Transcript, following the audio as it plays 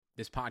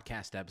This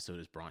podcast episode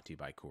is brought to you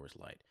by Coors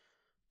Light.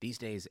 These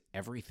days,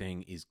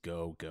 everything is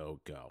go, go,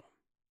 go.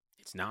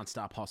 It's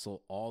nonstop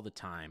hustle all the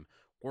time.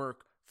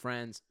 Work,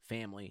 friends,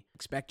 family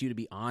expect you to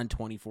be on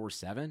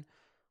 24/7.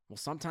 Well,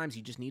 sometimes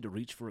you just need to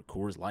reach for a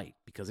Coors Light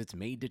because it's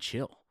made to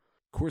chill.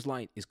 Coors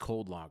Light is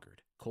cold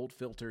lagered, cold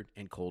filtered,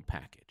 and cold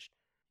packaged.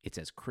 It's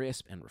as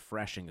crisp and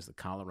refreshing as the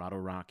Colorado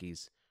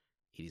Rockies.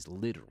 It is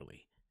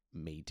literally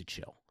made to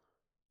chill.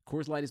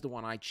 Coors Light is the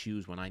one I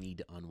choose when I need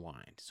to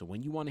unwind. So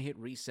when you want to hit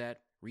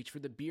reset, reach for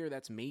the beer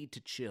that's made to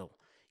chill.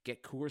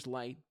 Get Coors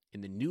Light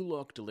in the new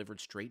look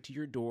delivered straight to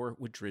your door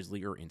with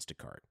Drizzly or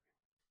Instacart.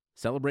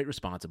 Celebrate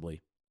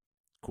responsibly.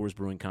 Coors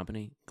Brewing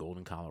Company,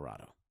 Golden,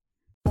 Colorado.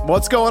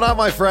 What's going on,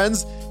 my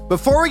friends?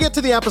 Before we get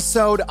to the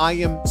episode, I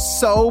am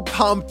so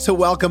pumped to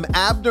welcome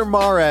Abner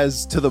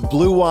Mares to the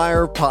Blue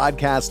Wire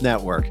Podcast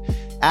Network.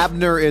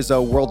 Abner is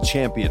a world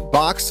champion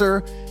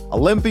boxer,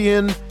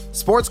 Olympian,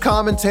 sports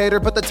commentator,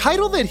 but the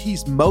title that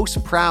he's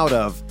most proud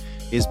of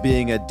is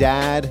being a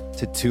dad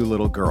to two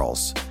little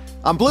girls.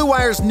 On Blue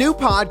Wire's new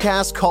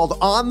podcast called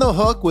On the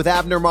Hook with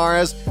Abner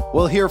Mares,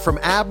 we'll hear from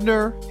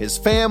Abner, his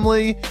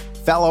family,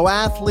 fellow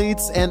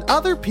athletes, and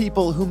other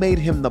people who made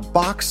him the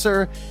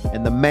boxer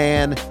and the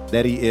man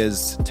that he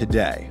is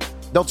today.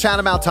 They'll chat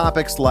about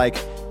topics like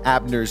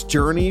Abner's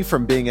journey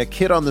from being a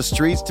kid on the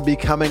streets to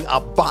becoming a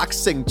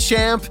boxing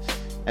champ,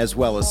 as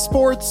well as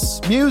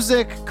sports,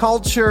 music,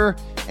 culture,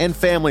 and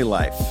family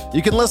life.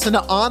 You can listen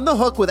to On the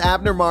Hook with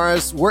Abner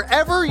Mares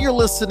wherever you're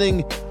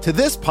listening to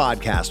this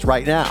podcast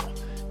right now.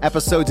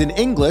 Episodes in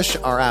English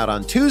are out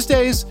on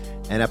Tuesdays,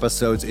 and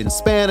episodes in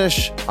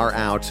Spanish are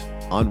out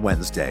on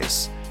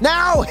Wednesdays.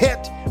 Now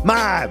hit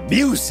my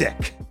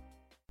music.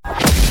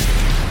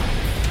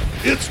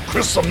 It's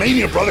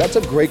Chris-a-mania, brother. That's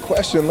a great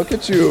question. Look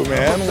at you,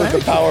 man, with the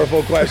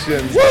powerful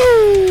questions.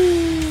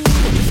 Woo!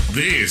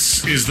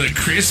 This is the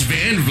Chris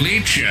Van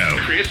Vliet Show.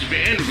 Chris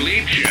Van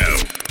Vliet Show.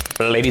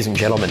 Ladies and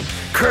gentlemen,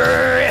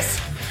 Chris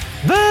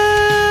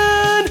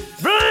Van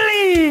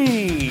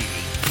Vliet.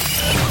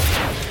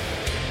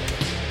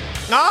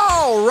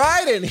 All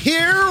right, and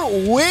here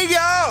we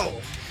go.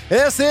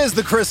 This is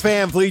the Chris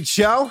Van Vliet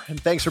Show, and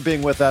thanks for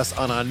being with us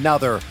on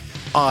another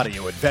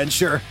audio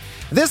adventure.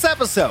 This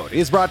episode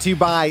is brought to you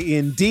by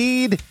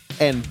Indeed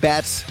and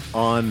Bet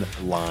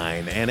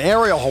Online. And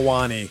Ariel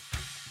Helwani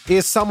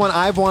is someone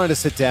I've wanted to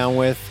sit down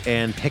with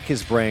and pick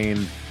his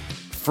brain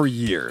for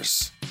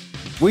years.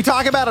 We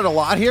talk about it a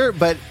lot here,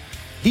 but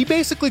he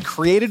basically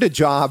created a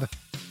job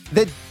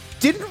that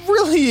didn't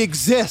really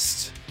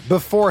exist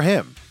before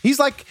him. He's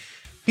like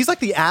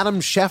the Adam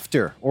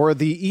Schefter or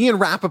the Ian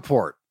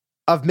Rappaport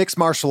of mixed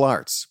martial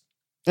arts.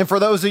 And for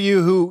those of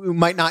you who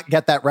might not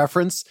get that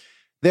reference,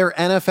 they're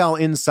NFL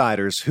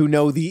insiders who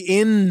know the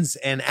ins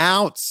and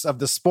outs of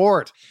the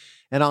sport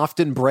and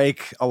often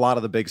break a lot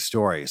of the big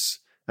stories.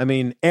 I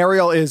mean,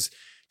 Ariel is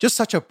just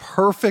such a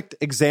perfect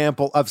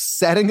example of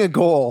setting a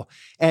goal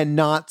and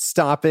not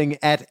stopping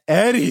at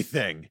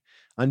anything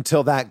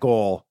until that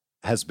goal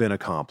has been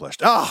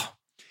accomplished. Oh,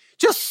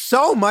 just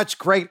so much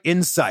great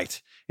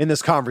insight in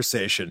this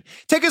conversation.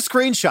 Take a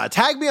screenshot,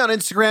 tag me on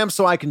Instagram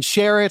so I can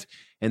share it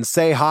and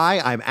say hi.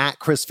 I'm at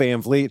Chris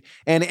Van Vliet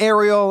and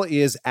Ariel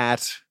is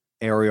at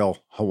Ariel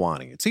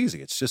Helwani. It's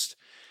easy. It's just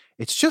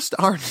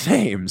our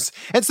names.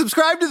 And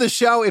subscribe to the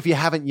show if you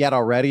haven't yet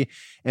already.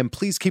 And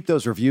please keep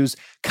those reviews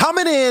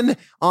coming in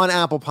on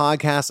Apple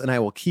Podcasts, and I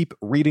will keep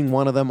reading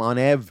one of them on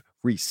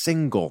every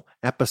single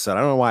episode.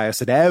 I don't know why I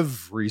said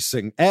every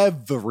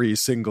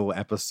single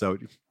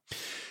episode.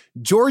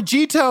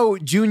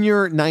 Georgito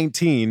Jr.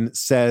 19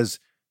 says,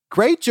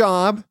 great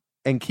job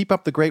and keep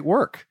up the great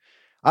work.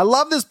 I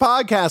love this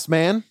podcast,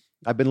 man.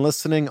 I've been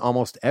listening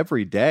almost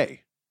every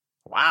day.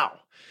 Wow.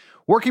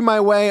 Working my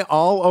way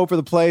all over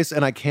the place,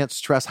 and I can't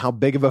stress how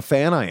big of a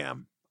fan I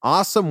am.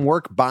 Awesome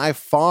work by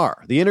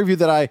far. The interview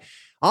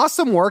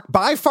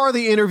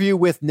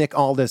with Nick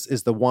Aldis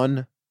is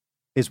one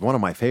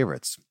of my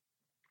favorites.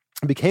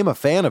 I became a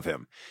fan of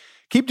him.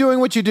 Keep doing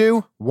what you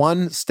do.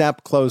 One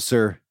step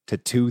closer to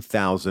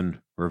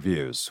 2,000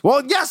 reviews.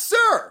 Well, yes,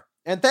 sir.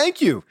 And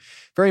thank you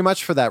very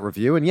much for that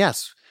review. And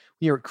yes,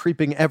 we are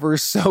creeping ever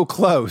so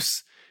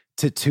close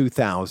to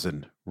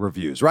 2,000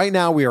 reviews. Right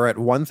now, we are at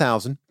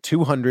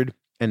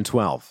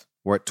 1,212.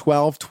 We're at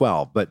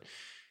 1212, but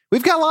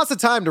we've got lots of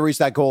time to reach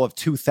that goal of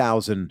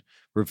 2,000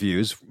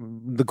 reviews.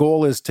 The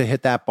goal is to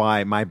hit that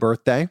by my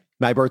birthday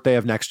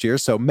of next year.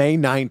 So May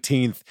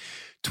 19th,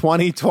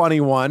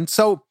 2021.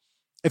 So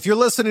if you're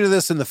listening to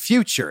this in the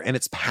future and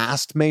it's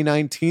past May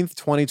 19th,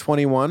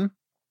 2021,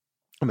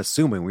 I'm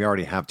assuming we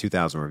already have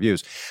 2,000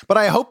 reviews, but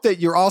I hope that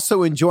you're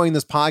also enjoying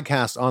this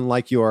podcast on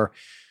like your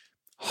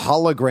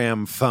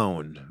hologram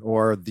phone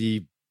or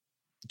the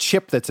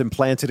chip that's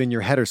implanted in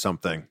your head or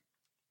something.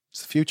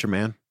 It's the future,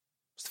 man.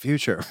 It's the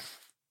future.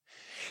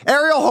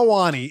 Ariel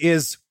Helwani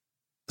is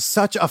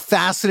such a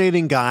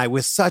fascinating guy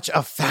with such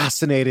a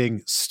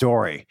fascinating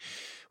story.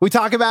 We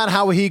talk about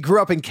how he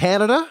grew up in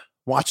Canada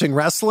watching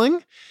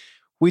wrestling.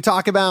 We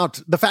talk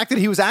about the fact that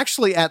he was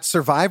actually at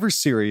Survivor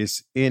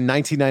Series in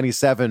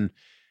 1997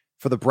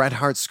 for the Bret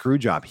Hart screw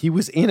job. He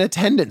was in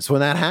attendance when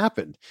that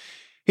happened.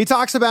 He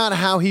talks about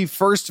how he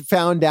first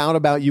found out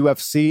about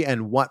UFC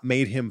and what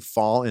made him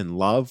fall in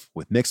love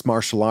with mixed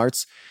martial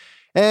arts.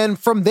 And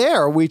from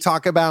there, we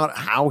talk about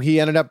how he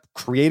ended up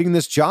creating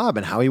this job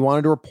and how he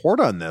wanted to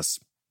report on this.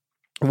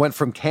 He went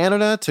from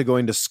Canada to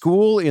going to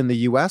school in the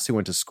US. He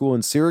went to school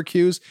in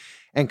Syracuse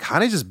and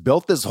kind of just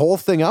built this whole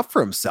thing up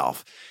for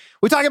himself.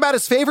 We talk about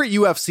his favorite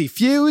UFC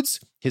feuds,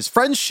 his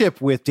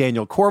friendship with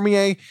Daniel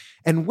Cormier,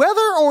 and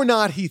whether or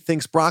not he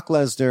thinks Brock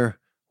Lesnar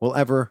will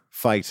ever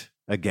fight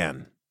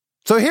again.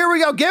 So here we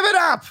go. Give it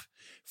up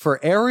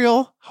for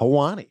Ariel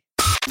Helwani.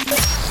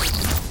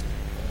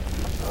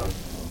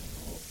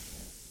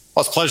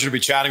 Well, it's a pleasure to be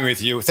chatting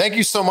with you. Thank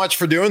you so much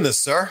for doing this,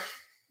 sir.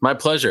 My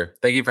pleasure.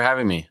 Thank you for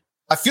having me.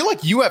 I feel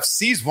like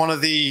UFC is one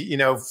of the,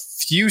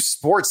 few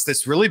sports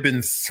that's really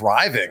been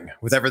thriving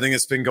with everything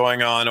that's been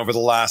going on over the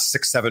last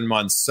 6-7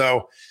 months.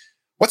 So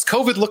what's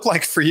COVID look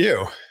like for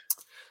you?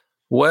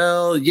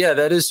 Well, yeah,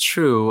 that is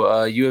true.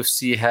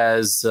 UFC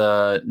has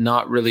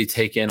not really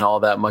taken all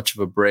that much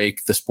of a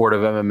break, the sport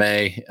of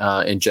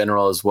MMA in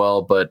general as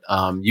well. But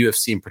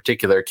UFC in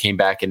particular came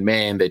back in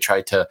May, and they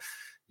tried to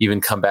even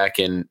come back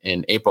in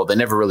April. They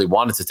never really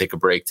wanted to take a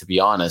break, to be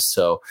honest.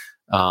 So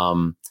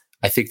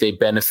I think they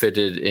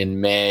benefited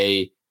in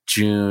May,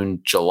 June,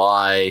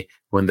 July,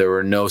 when there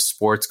were no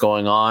sports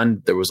going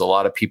on. There was a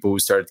lot of people who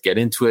started to get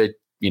into it,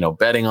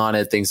 betting on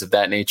it, things of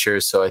that nature.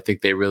 So I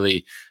think they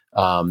really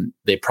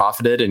they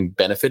profited and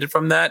benefited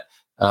from that.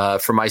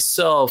 For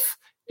myself,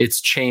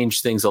 it's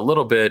changed things a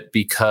little bit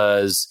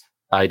because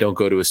I don't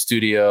go to a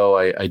studio.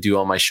 I do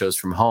all my shows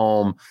from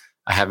home.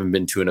 I haven't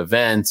been to an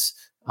event.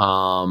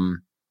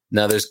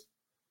 Now there's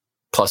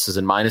pluses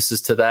and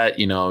minuses to that,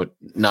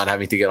 not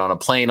having to get on a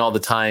plane all the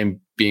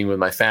time, being with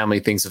my family,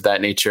 things of that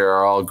nature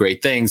are all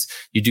great things.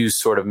 You do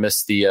sort of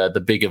miss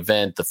the big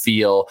event, the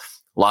feel,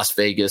 Las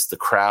Vegas, the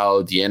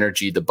crowd, the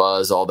energy, the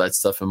buzz, all that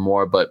stuff and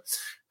more. But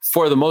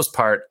for the most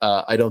part,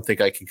 I don't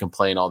think I can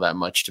complain all that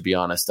much, to be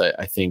honest.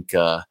 I think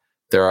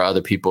there are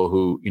other people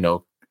who,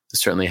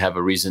 certainly have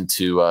a reason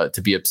to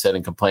be upset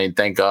and complain.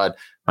 Thank God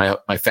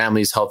my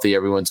family's healthy.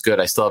 Everyone's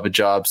good. I still have a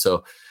job,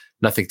 so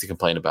nothing to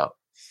complain about.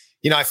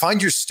 I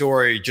find your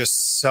story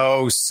just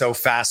so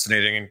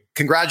fascinating, and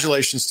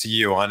congratulations to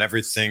you on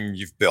everything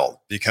you've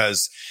built,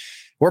 because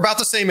we're about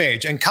the same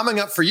age, and coming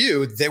up for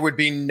you, there would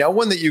be no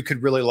one that you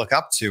could really look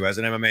up to as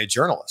an MMA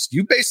journalist.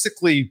 You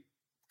basically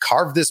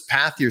carved this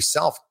path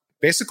yourself,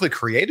 basically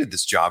created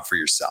this job for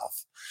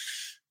yourself.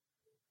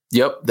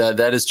 Yep,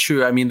 that is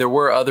true. I mean, there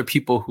were other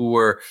people who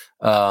were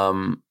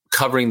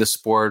covering the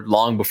sport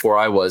long before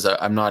I was.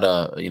 I'm not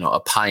a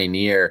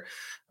pioneer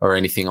or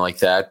anything like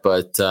that,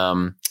 but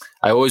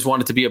I always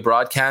wanted to be a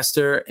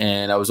broadcaster,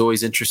 and I was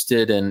always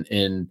interested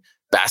in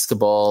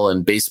basketball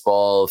and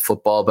baseball,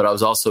 football, but I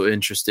was also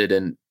interested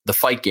in the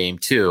fight game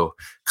too,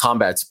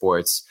 combat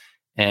sports.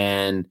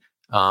 And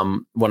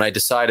when I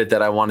decided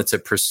that I wanted to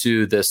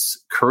pursue this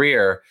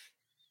career,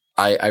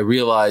 I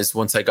realized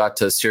once I got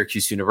to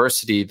Syracuse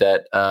University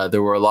that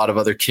there were a lot of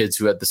other kids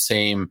who had the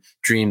same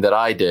dream that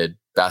I did: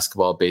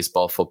 basketball,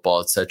 baseball,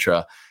 football,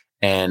 etc.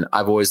 And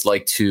I've always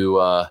liked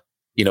to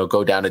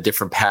go down a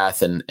different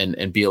path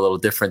and be a little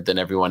different than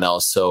everyone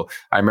else. So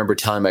I remember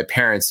telling my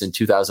parents in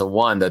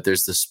 2001 that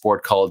there's this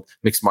sport called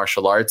mixed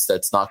martial arts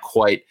that's not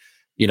quite,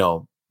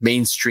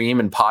 mainstream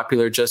and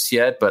popular just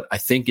yet, but I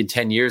think in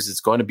 10 years it's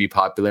going to be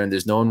popular, and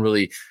there's no one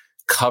really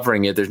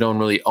covering it. There's no one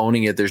really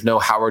owning it. There's no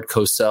Howard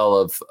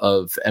Cosell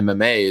of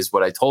MMA is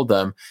what I told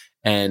them.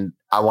 And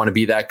I want to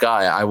be that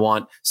guy. I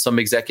want some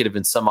executive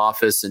in some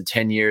office in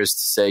 10 years to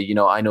say,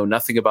 I know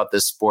nothing about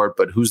this sport,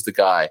 but who's the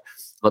guy?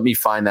 Let me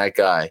find that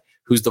guy.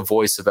 Who's the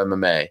voice of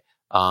MMA?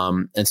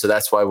 And so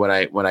that's why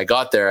when I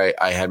got there,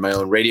 I had my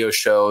own radio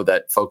show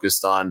that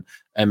focused on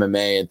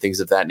MMA and things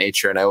of that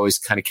nature. And I always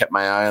kind of kept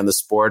my eye on the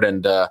sport.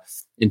 And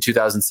in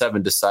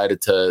 2007,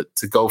 decided to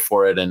go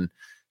for it and,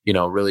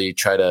 really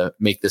try to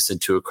make this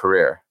into a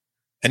career.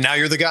 And now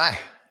you're the guy.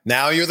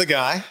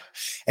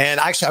 And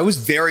actually, I was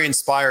very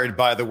inspired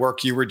by the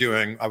work you were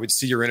doing. I would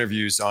see your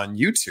interviews on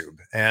YouTube.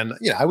 And,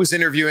 I was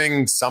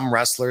interviewing some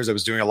wrestlers. I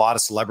was doing a lot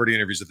of celebrity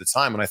interviews at the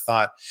time. And I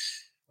thought,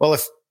 well,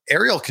 if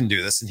Ariel can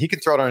do this and he can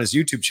throw it on his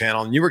YouTube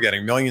channel, and you were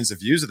getting millions of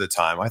views at the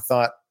time, I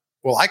thought,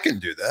 well, I can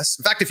do this.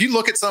 In fact, if you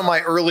look at some of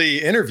my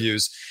early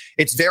interviews,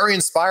 it's very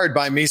inspired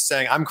by me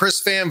saying, I'm Chris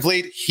Van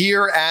Vliet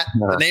here at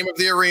the name of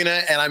the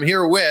arena, and I'm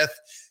here with,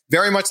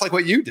 very much like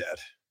what you did.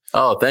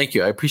 Oh, thank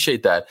you. I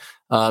appreciate that.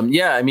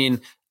 Yeah, I mean,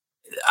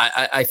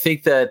 I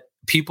think that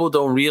people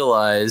don't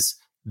realize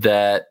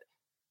that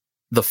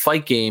the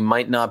fight game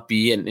might not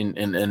be, and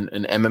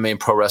MMA and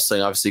pro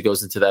wrestling obviously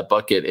goes into that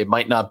bucket. It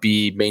might not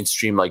be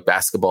mainstream like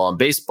basketball and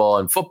baseball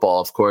and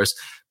football, of course,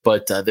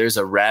 but there's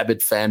a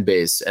rabid fan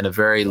base and a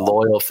very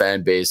loyal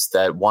fan base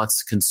that wants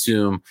to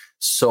consume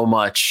so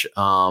much,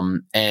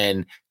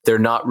 and they're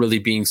not really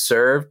being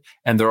served.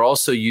 And they're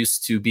also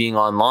used to being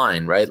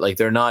online, right? Like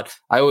they're not,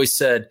 I always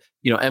said,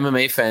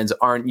 MMA fans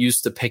aren't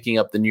used to picking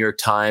up the New York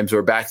Times,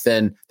 or back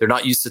then they're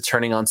not used to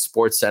turning on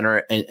Sports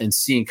Center and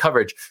seeing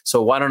coverage.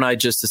 So why don't I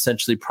just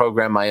essentially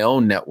program my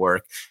own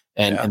network?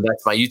 And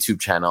that's my YouTube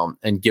channel,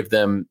 and give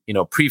them,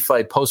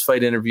 pre-fight,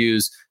 post-fight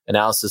interviews,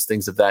 analysis,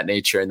 things of that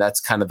nature. And that's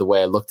kind of the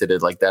way I looked at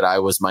it, like that I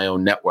was my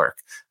own network.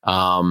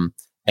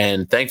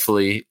 And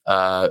thankfully,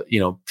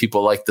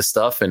 people liked the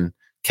stuff and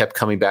kept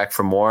coming back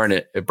for more, and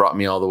it brought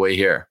me all the way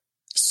here.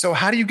 So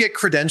how do you get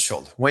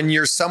credentialed when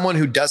you're someone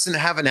who doesn't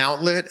have an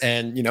outlet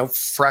and,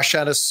 fresh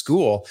out of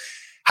school?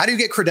 How do you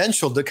get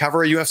credentialed to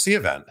cover a UFC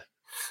event?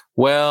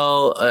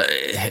 Well,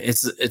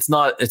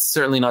 it's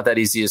certainly not that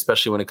easy,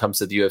 especially when it comes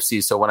to the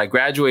UFC. So when I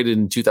graduated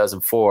in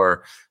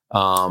 2004,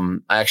 I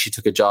actually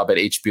took a job at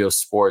HBO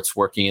Sports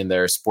working in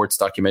their sports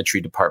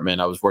documentary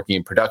department. I was working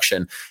in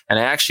production, and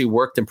I actually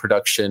worked in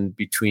production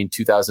between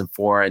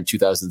 2004 and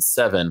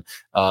 2007.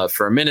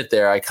 For a minute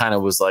there, I kind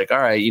of was like, all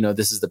right,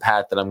 this is the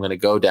path that I'm going to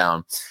go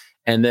down.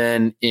 And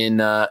then in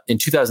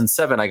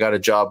 2007, I got a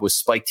job with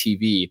Spike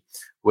TV,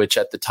 which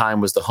at the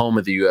time was the home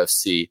of the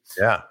UFC.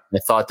 Yeah. I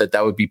thought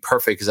that would be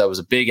perfect because I was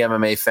a big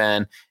MMA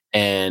fan,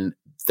 and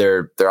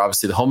they're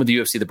obviously the home of the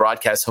UFC, the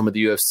broadcast home of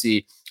the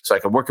UFC. So I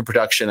could work in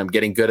production. I'm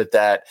getting good at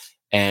that.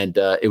 And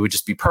it would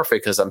just be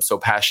perfect because I'm so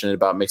passionate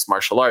about mixed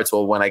martial arts.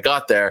 Well, when I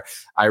got there,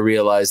 I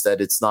realized that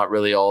it's not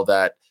really all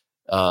that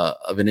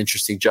of an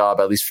interesting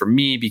job, at least for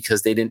me,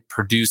 because they didn't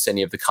produce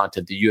any of the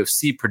content. The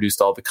UFC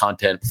produced all the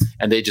content,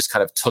 and they just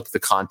kind of took the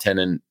content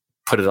and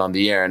put it on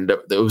the air. And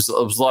it was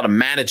a lot of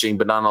managing,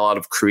 but not a lot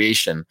of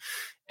creation.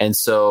 And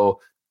so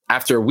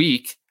after a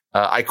week,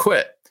 I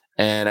quit,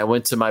 and I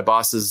went to my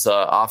boss's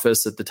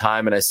office at the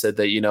time, and I said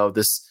that,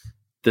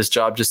 this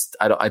job just,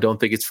 I don't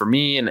think it's for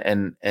me.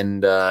 And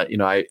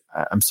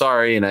I'm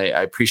sorry. And I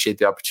appreciate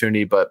the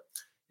opportunity, but,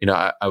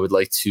 I would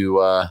like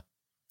to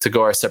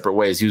go our separate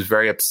ways. He was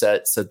very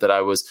upset, said that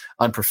I was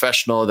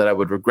unprofessional, that I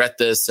would regret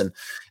this. And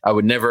I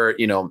would never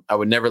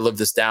live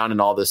this down and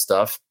all this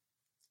stuff.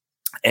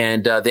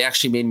 And they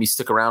actually made me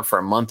stick around for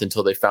a month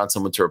until they found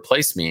someone to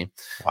replace me.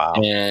 Wow.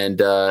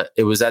 And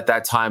it was at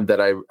that time that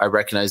I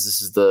recognized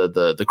this is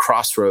the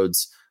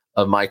crossroads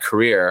of my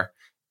career.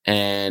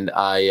 And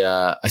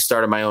I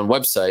started my own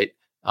website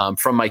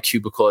from my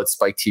cubicle at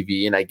Spike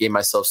TV, and I gave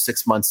myself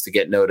 6 months to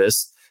get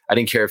noticed. I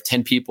didn't care if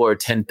 10 people or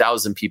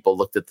 10,000 people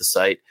looked at the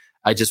site.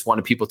 I just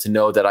wanted people to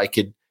know that I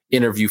could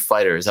interview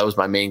fighters. That was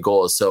my main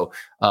goal. So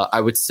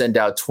I would send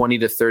out 20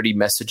 to 30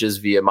 messages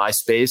via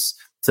MySpace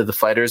to the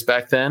fighters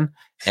back then,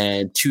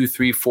 and 2,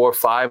 3, 4,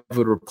 5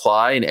 would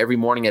reply. And every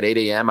morning at 8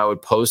 a.m., I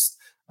would post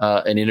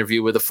an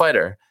interview with a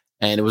fighter,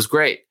 and it was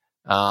great.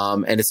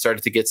 And it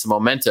started to get some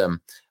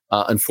momentum.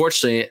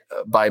 Unfortunately,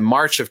 by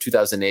March of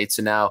 2008,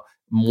 so now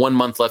 1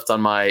 month left on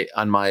my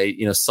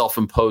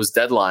self-imposed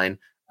deadline,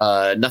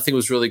 nothing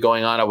was really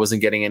going on. I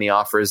wasn't getting any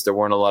offers. There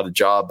weren't a lot of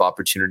job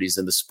opportunities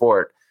in the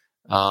sport.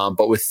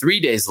 But with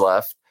 3 days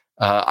left,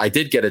 I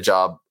did get a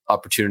job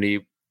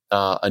opportunity.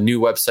 A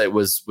new website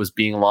was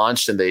being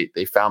launched, and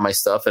they found my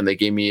stuff, and they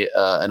gave me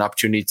an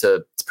opportunity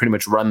to pretty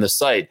much run the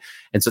site.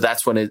 And so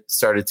that's when it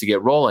started to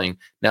get rolling.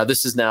 Now,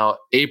 this is now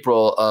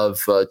April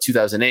of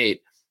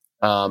 2008.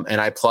 And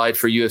I applied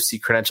for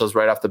UFC credentials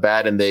right off the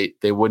bat, and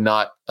they would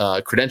not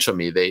credential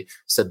me. They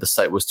said the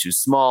site was too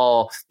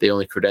small. They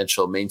only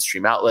credential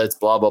mainstream outlets,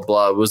 blah, blah,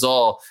 blah. It was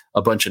all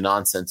a bunch of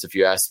nonsense, if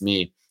you ask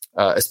me,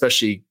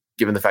 especially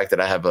given the fact that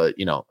I have a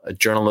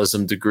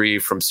journalism degree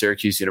from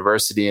Syracuse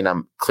University, and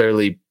I'm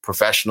clearly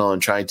professional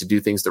and trying to do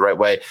things the right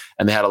way.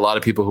 And they had a lot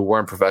of people who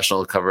weren't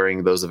professional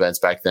covering those events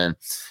back then.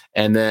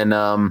 And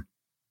then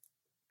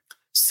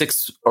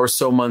 6 or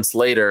so months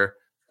later,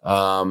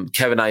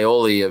 Kevin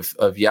Ioli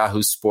of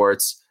Yahoo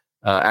Sports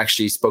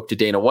actually spoke to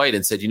Dana White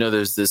and said,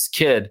 there's this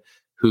kid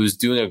who's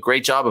doing a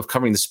great job of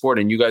covering the sport,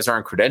 and you guys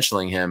aren't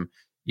credentialing him.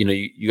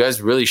 You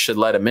guys really should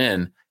let him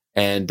in.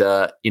 And,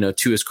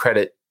 to his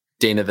credit,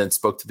 Dana then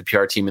spoke to the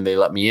PR team, and they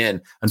let me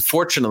in.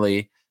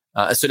 Unfortunately,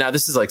 so now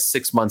this is like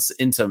 6 months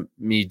into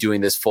me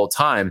doing this full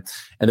time.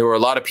 And there were a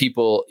lot of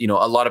people,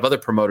 a lot of other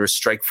promoters,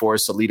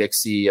 Strikeforce, Elite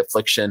XC,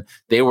 Affliction,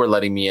 they were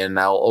letting me in. And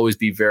I'll always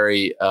be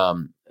very,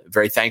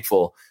 very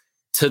thankful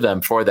to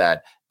them for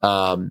that.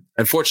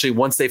 Unfortunately,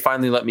 once they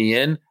finally let me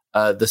in,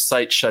 the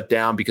site shut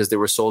down because they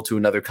were sold to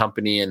another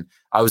company, and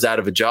I was out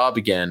of a job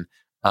again.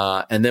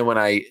 And then when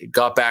I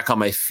got back on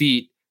my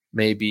feet,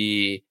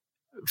 maybe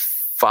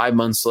 5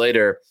 months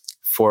later,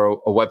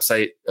 for a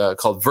website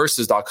called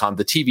Versus.com,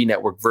 the TV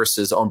network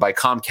Versus, owned by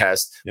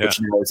Comcast, which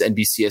now is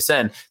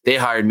NBCSN, they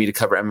hired me to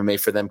cover MMA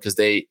for them because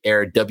they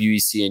aired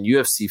WEC and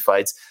UFC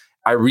fights.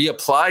 I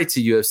reapplied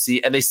to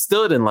UFC, and they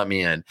still didn't let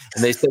me in.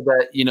 And they said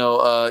that,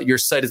 your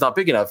site is not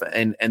big enough.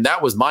 And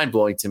that was mind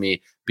blowing to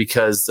me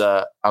because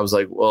I was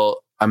like,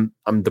 well, I'm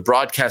the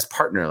broadcast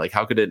partner. Like,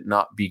 how could it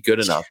not be good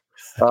enough?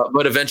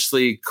 But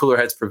eventually cooler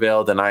heads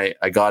prevailed, and I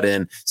got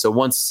in. So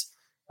once,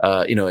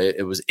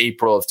 it was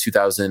April of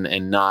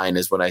 2009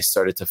 is when I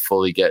started to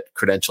fully get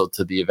credentialed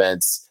to the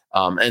events.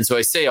 And so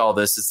I say all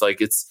this, it's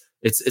like,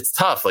 it's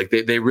tough. Like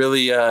they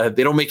really,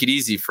 they don't make it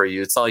easy for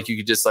you. It's not like you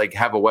could just like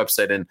have a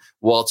website and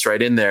waltz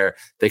right in there.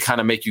 They kind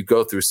of make you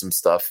go through some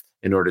stuff.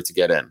 in order to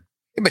get in.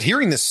 Yeah, but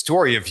hearing this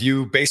story of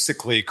you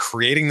basically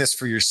creating this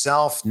for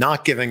yourself,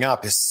 not giving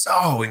up, is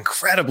so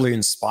incredibly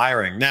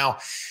inspiring. Now,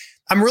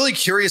 I'm really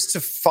curious to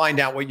find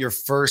out what your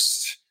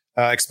first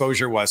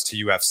exposure was to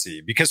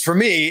UFC, because for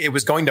me, it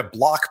was going to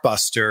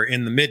Blockbuster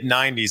in the mid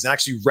 90s and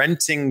actually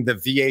renting the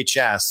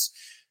VHS.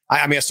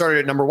 I started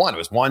at number 1. It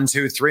was 1,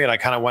 2, 3, and I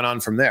kind of went on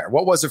from there.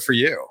 What was it for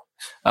you?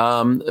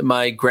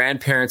 My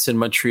grandparents in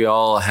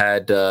Montreal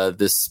had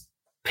this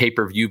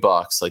pay-per-view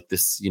box, like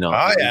this,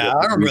 Oh yeah,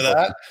 I remember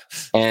that.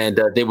 And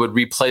they would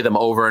replay them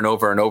over and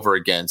over and over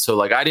again. So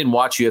like, I didn't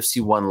watch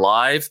UFC 1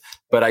 live,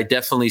 but I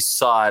definitely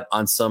saw it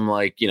on some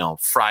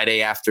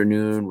Friday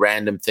afternoon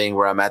random thing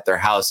where I'm at their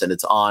house and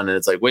it's on, and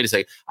it's like, wait a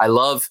second, I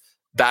love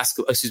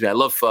basketball. Excuse me, I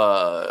love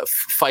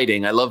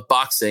fighting. I love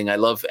boxing. I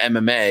love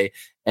MMA.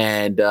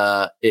 And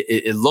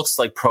it looks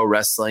like pro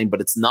wrestling,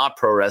 but it's not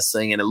pro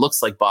wrestling. And it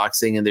looks like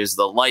boxing, and there's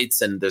the lights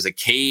and there's a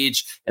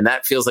cage, and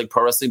that feels like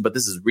pro wrestling, but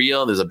this is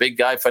real. There's a big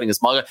guy fighting a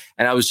small guy.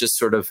 And I was just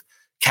sort of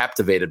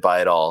captivated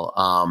by it all.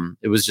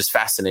 It was just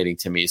fascinating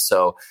to me.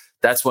 So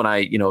that's when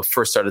I,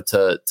 first started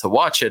to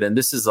watch it. And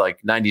this is like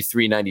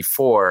 93,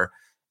 94.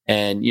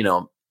 And,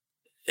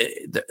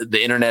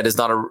 the internet is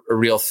not a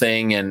real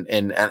thing. And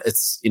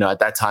it's, at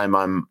that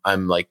time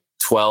I'm like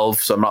 12.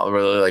 So I'm not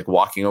really like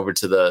walking over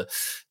to the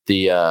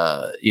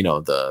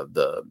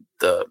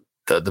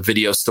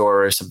video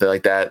store or something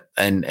like that.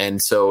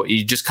 And so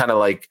you just kind of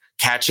like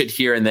catch it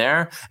here and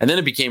there. And then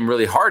it became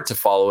really hard to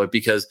follow it,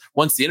 because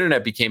once the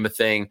internet became a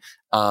thing,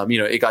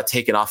 it got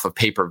taken off of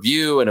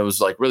pay-per-view, and it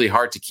was like really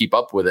hard to keep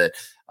up with it.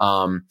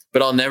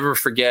 But I'll never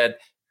forget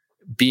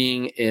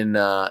being in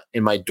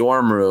my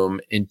dorm room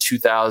in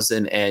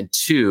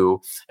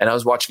 2002, and I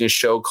was watching a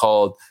show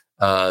called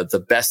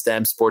The Best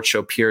Damn Sports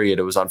Show, period.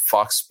 It was on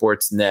Fox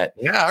Sports Net.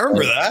 Yeah, I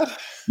remember that.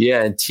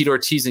 Yeah, and Tito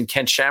Ortiz and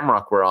Ken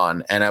Shamrock were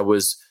on, and I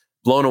was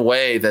blown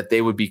away that they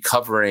would be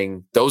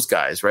covering those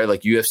guys, right?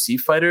 Like UFC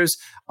fighters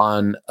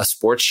on a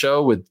sports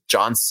show with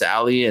John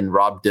Sally and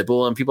Rob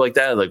Dibble and people like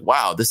that. Like,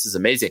 wow, this is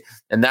amazing.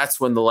 And that's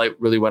when the light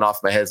really went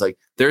off my head. It's like,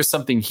 there's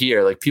something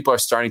here. Like, people are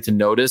starting to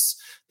notice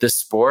this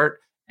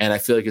sport, and I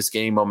feel like it's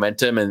gaining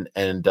momentum.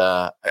 And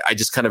I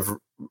just kind of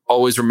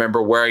always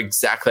remember where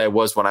exactly I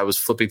was when I was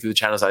flipping through the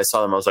channels. I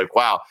saw them. I was like,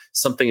 wow,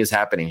 something is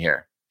happening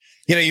here.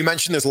 You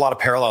mentioned there's a lot of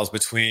parallels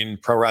between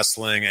pro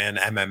wrestling and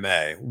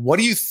MMA. What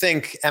do you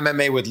think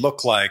MMA would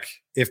look like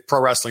if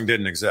pro wrestling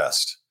didn't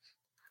exist?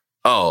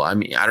 Oh, I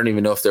mean, I don't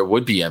even know if there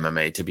would be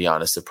MMA, to be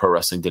honest, if pro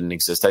wrestling didn't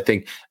exist. I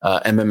think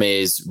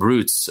MMA's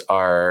roots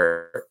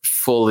are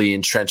fully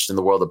entrenched in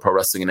the world of pro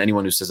wrestling, and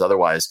anyone who says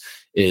otherwise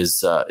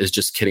is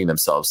just kidding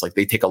themselves. Like,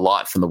 they take a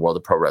lot from the world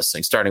of pro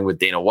wrestling, starting with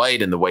Dana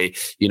White and the way,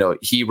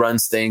 he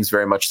runs things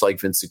very much like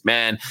Vince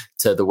McMahon,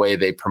 to the way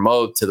they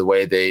promote, to the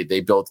way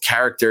they build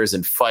characters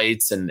and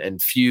fights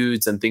and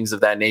feuds and things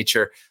of that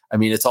nature. I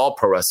mean, it's all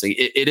pro wrestling.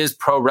 It is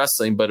pro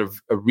wrestling, but a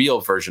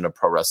real version of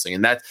pro wrestling.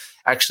 And that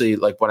actually,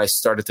 like, when I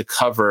started to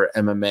cover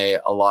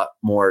MMA a lot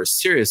more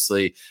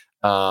seriously,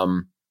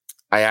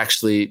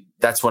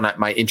 that's when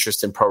my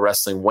interest in pro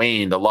wrestling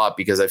waned a lot,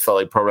 because I felt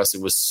like pro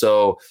wrestling was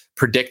so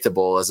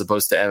predictable as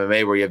opposed to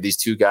MMA, where you have these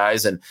two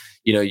guys and,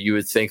 you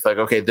would think like,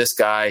 okay, this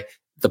guy,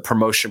 the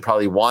promotion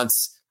probably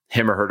wants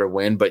him or her to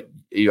win, but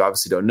you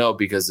obviously don't know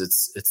because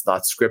it's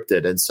not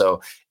scripted. And so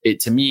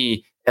to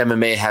me,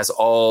 MMA has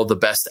all the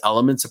best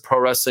elements of pro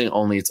wrestling,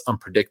 only it's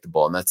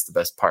unpredictable. And that's the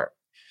best part.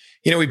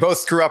 We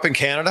both grew up in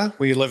Canada.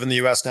 We live in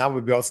the US now.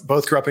 We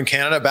both grew up in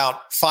Canada,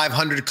 about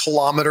 500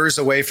 kilometers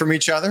away from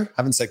each other. I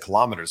haven't said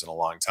kilometers in a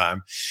long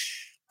time.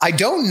 I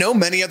don't know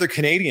many other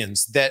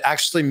Canadians that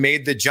actually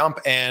made the jump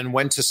and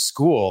went to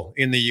school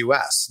in the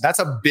US. That's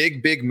a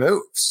big, big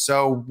move.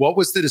 So what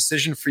was the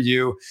decision for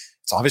you?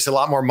 It's obviously a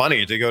lot more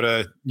money to go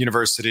to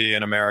university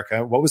in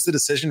America. What was the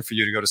decision for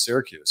you to go to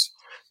Syracuse?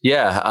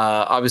 Yeah,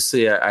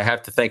 obviously, I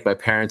have to thank my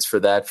parents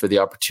for that, for the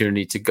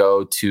opportunity to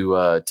go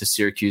to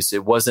Syracuse.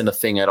 It wasn't a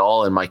thing at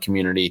all in my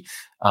community.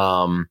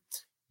 I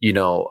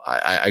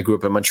grew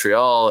up in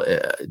Montreal,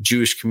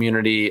 Jewish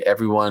community.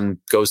 Everyone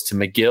goes to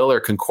McGill or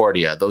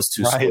Concordia, those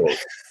two schools.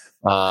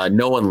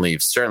 No one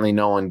leaves. Certainly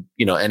no one,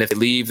 and if they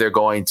leave, they're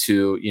going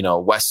to,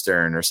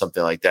 Western or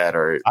something like that.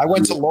 Or I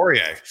went to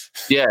Laurier.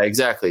 Yeah,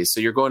 exactly. So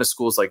you're going to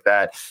schools like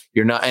that.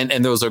 You're not,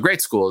 and those are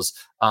great schools.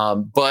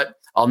 But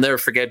I'll never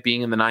forget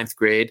being in the 9th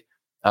grade.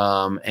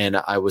 And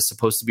I was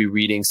supposed to be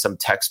reading some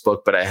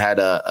textbook, but I had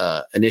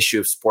an issue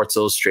of Sports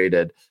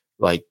Illustrated,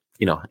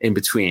 in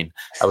between.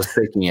 I was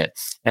taking it.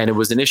 And it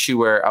was an issue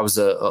where I was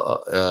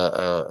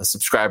a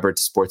subscriber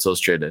to Sports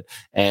Illustrated.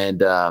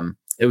 And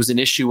it was an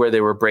issue where they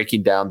were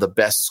breaking down the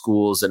best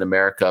schools in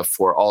America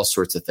for all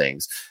sorts of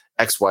things,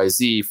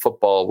 XYZ,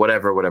 football,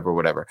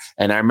 whatever.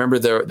 And I remember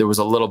there was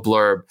a little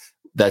blurb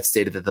that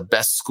stated that the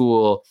best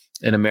school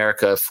in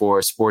America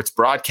for sports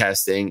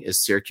broadcasting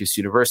is Syracuse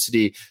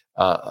University.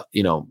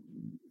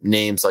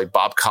 Names like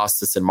Bob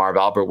Costas and Marv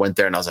Albert went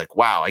there, and I was like,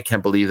 wow, I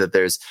can't believe that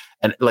there's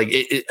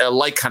a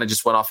light kind of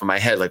just went off in my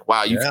head. Like,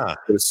 wow, you can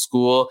go to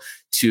school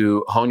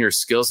to hone your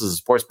skills as a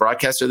sports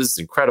broadcaster. This is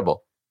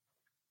incredible.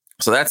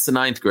 So that's the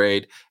 9th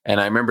grade. And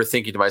I remember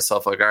thinking to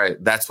myself, like, all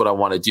right, that's what I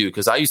want to do.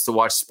 Because I used to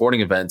watch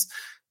sporting events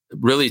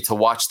really to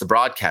watch the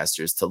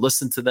broadcasters, to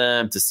listen to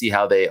them, to see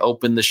how they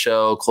opened the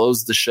show,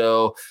 closed the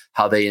show,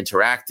 how they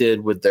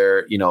interacted with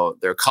their,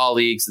 their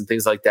colleagues and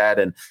things like that.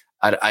 And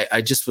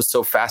I just was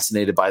so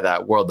fascinated by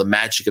that world, the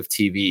magic of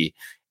TV.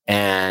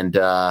 And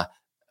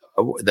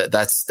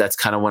that's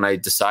kind of when I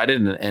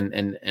decided.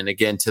 And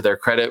again, to their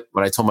credit,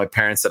 when I told my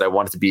parents that I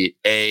wanted to be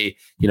a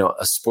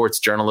sports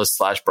journalist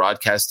 /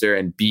 broadcaster,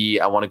 and B,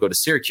 I want to go to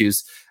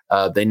Syracuse,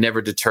 they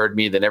never deterred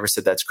me. They never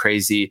said that's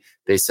crazy.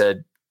 They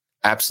said,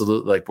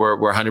 absolutely, like we're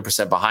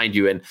 100% behind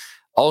you. And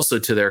also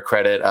to their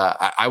credit,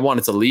 I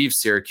wanted to leave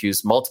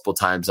Syracuse multiple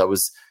times. I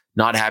was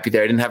not happy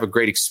there. I didn't have a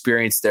great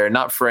experience there,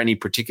 not for any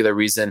particular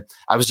reason.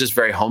 I was just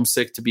very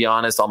homesick, to be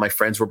honest. All my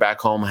friends were back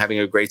home having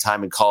a great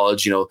time in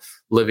college,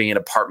 living in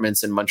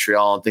apartments in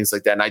Montreal and things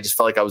like that. And I just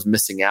felt like I was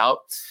missing out.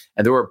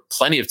 And there were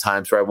plenty of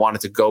times where I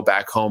wanted to go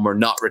back home or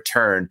not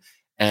return.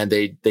 And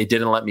they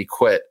didn't let me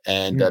quit.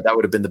 And that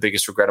would have been the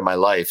biggest regret of my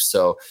life.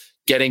 So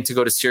getting to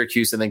go to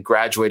Syracuse and then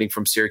graduating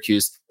from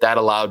Syracuse, that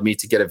allowed me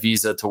to get a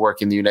visa to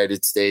work in the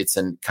United States,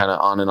 and kind of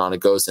on it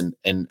goes.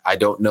 And I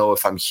don't know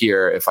if I'm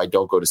here if I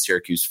don't go to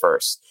Syracuse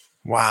first.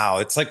 Wow.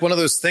 It's like one of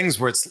those things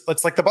where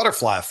it's like the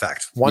butterfly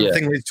effect. One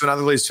thing leads to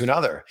another, leads to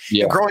another.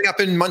 Yeah. And growing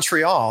up in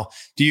Montreal,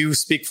 do you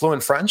speak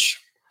fluent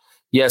French?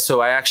 Yeah.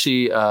 So I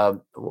actually,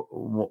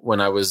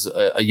 when I was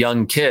a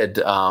young kid,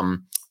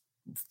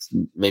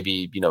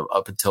 maybe,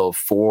 up until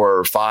 4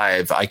 or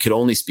 5, I could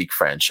only speak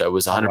French. I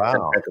was 100%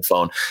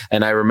 francophone.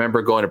 And I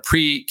remember going to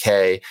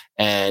pre-K,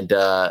 and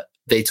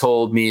they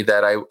told me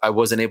that I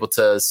wasn't able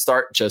to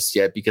start just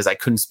yet because I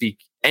couldn't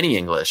speak any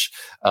English.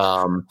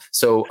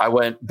 So I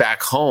went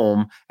back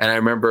home, and I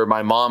remember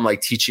my mom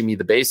teaching me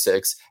the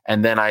basics.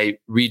 And then I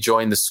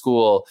rejoined the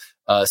school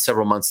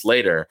several months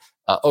later.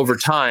 Over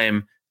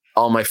time,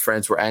 all my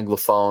friends were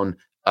Anglophone.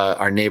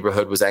 Our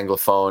neighborhood was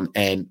Anglophone,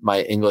 and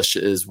my English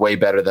is way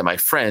better than my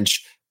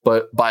French.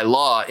 But by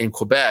law in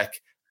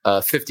Quebec,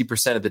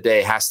 50% of the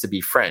day has to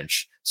be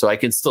French. So I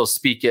can still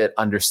speak it,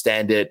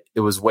 understand it. It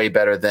was way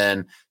better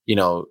than,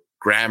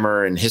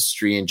 grammar and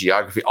history and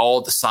geography,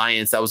 all the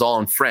science. That was all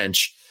in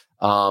French.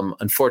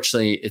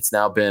 Unfortunately, it's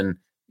now been,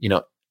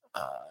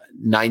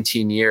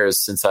 19 years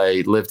since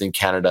I lived in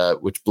Canada,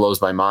 which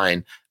blows my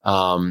mind.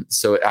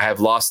 So I have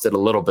lost it a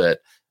little bit.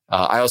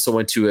 I also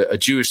went to a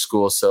Jewish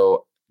school,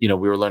 so we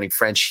were learning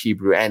French,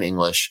 Hebrew, and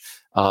English.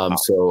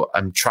 So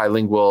I'm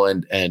trilingual,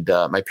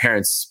 and my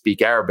parents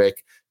speak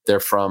Arabic. They're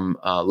from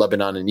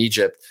Lebanon and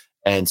Egypt.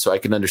 And so I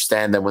can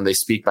understand them when they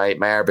speak. My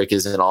Arabic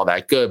isn't all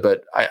that good,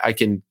 but I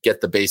can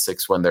get the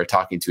basics when they're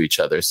talking to each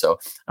other. So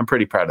I'm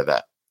pretty proud of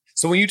that.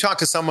 So when you talk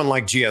to someone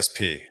like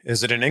GSP,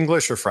 is it in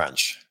English or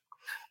French?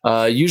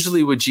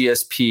 Usually with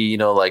GSP,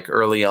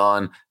 early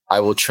on, I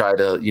will try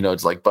to,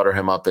 to butter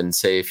him up and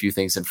say a few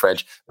things in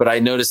French. But I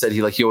noticed that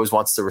he always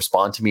wants to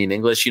respond to me in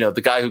English.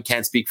 The guy who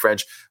can't speak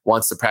French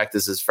wants to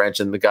practice his French,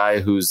 and the guy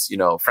who's,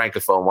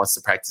 Francophone wants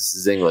to practice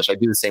his English. I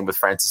do the same with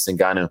Francis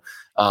Ngannou.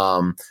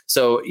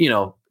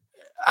 So,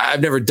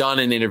 I've never done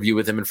an interview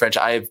with him in French.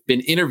 I've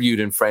been interviewed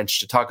in French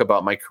to talk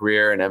about my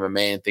career and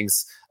MMA and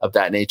things of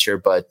that nature.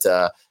 But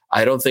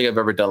I don't think I've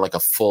ever done a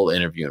full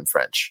interview in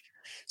French.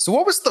 So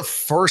what was the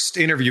first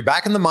interview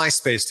back in the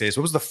MySpace days?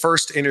 What was the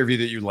first interview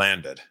that you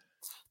landed?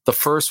 The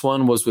first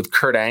one was with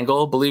Kurt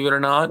Angle, believe it or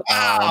not.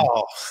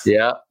 Wow.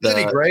 Yeah. Isn't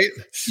he great?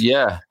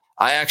 Yeah.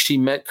 I actually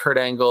met Kurt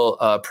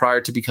Angle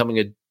prior to becoming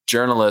a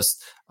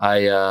journalist.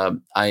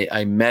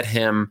 I met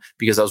him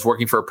because I was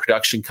working for a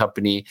production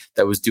company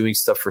that was doing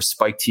stuff for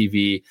Spike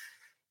TV.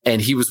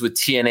 And he was with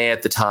TNA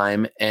at the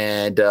time.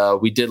 And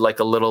we did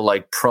a little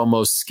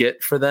promo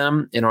skit for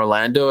them in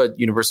Orlando at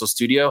Universal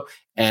Studio.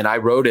 And I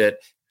wrote it,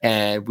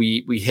 and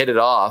we hit it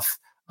off.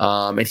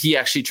 And he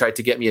actually tried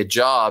to get me a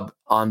job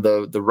on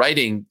the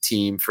writing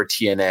team for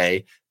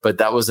TNA, but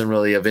that wasn't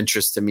really of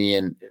interest to me.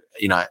 And,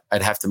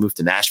 I'd have to move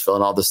to Nashville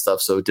and all this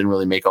stuff. So it didn't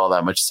really make all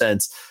that much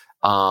sense.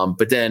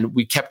 But then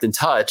we kept in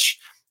touch.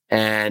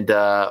 And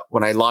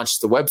when I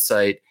launched the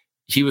website,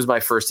 he was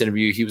my first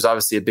interview. He was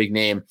obviously a big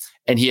name,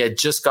 and he had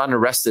just gotten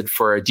arrested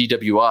for a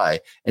DWI.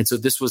 And so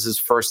this was his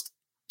first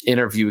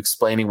interview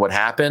explaining what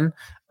happened.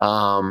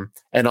 And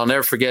I'll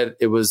never forget,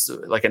 it was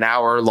an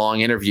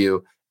hour-long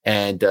interview.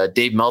 And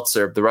Dave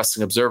Meltzer, the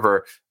Wrestling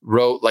Observer,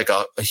 wrote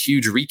a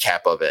huge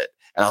recap of it.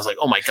 And I was like,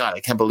 oh my God, I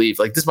can't believe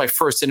this is my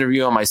first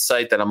interview on my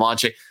site that I'm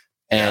launching.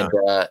 And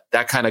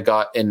that kind of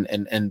got in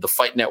the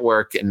Fight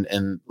Network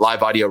and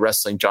Live Audio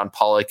Wrestling, John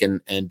Pollock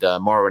and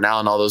Mauro Ranallo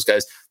and all those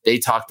guys, they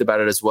talked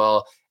about it as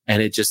well.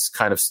 And it just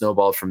kind of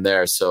snowballed from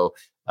there. So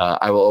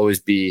I will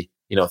always be,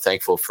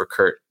 thankful for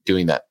Kurt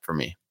doing that for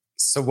me.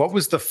 So what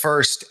was the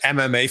first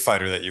MMA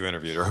fighter that you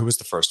interviewed, or who was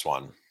the first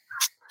one?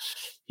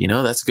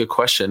 That's a good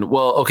question.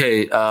 Well,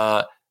 okay.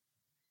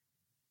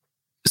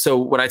 So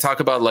when I talk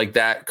about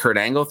that Kurt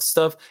Angle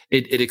stuff,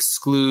 it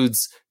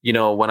excludes,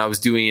 when I was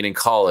doing it in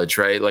college,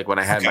 right? When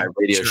I had my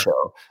radio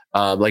show,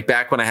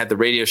 back when I had the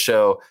radio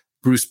show,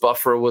 Bruce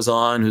Buffer was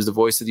on, who's the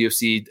voice of the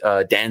UFC,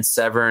 Dan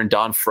Severn,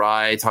 Don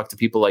Fry, talk to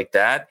people like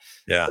that.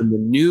 Yeah. In the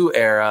new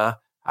era,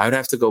 I would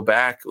have to go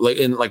back.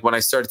 Like when I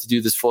started to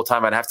do this full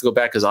time, I'd have to go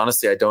back because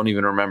honestly, I don't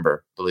even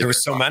remember. There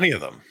was so many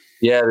of them.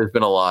 Yeah, there's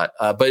been a lot.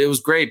 But it was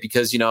great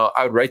because,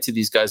 I would write to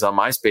these guys on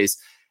MySpace,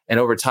 and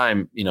over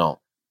time,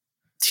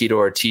 Tito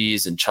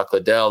Ortiz and Chuck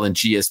Liddell and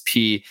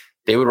GSP,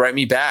 they would write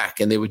me back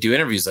and they would do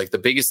interviews. Like the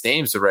biggest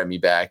names would write me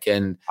back.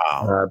 And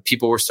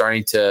people were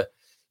starting to,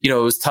 it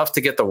was tough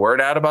to get the word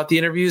out about the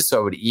interviews. So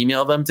I would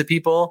email them to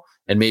people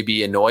and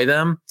maybe annoy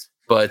them.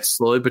 But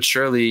slowly but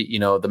surely,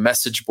 the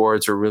message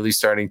boards were really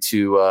starting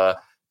to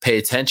pay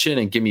attention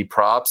and give me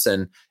props.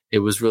 And it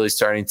was really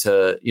starting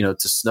to,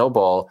 to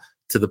snowball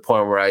to the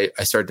point where I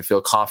started to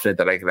feel confident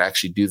that I could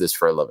actually do this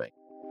for a living.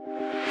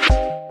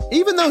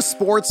 Even though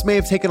sports may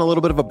have taken a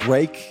little bit of a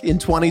break in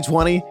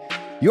 2020,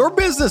 your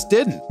business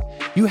didn't.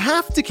 You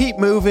have to keep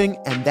moving,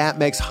 and that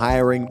makes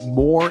hiring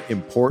more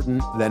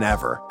important than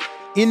ever.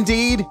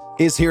 Indeed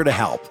is here to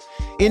help.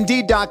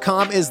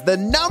 Indeed.com is the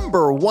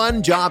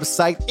 #1 job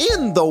site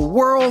in the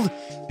world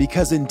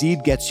because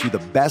Indeed gets you the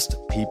best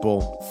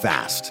people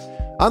fast.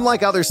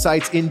 Unlike other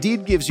sites,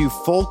 Indeed gives you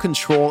full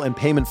control and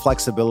payment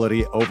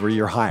flexibility over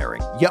your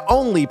hiring. You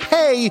only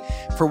pay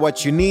for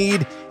what you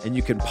need, and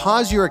you can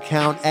pause your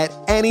account at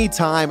any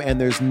time,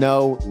 and there's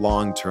no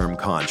long-term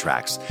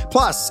contracts.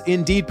 Plus,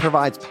 Indeed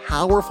provides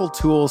powerful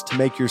tools to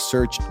make your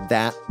search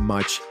that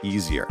much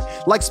easier,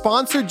 like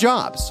sponsored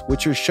jobs,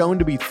 which are shown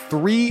to be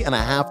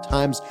 3.5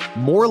 times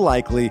more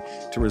likely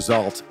to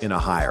result in a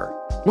hire.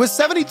 With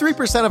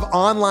 73% of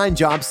online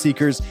job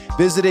seekers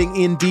visiting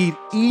Indeed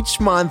each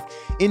month,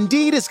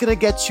 Indeed is going to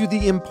get you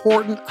the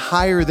important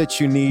hire that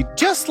you need,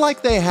 just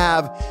like they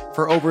have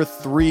for over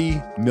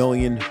 3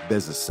 million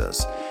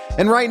businesses.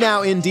 And right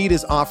now, Indeed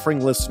is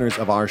offering listeners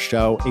of our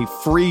show a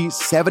free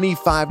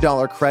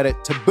 $75 credit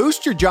to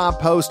boost your job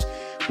post,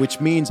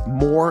 which means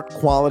more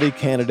quality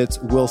candidates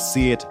will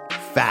see it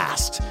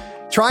fast.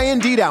 Try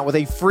Indeed out with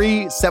a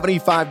free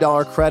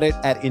 $75 credit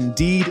at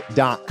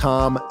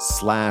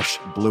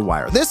Indeed.com/Blue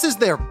Wire. This is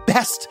their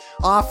best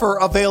offer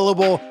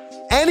available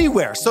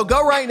anywhere. So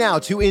go right now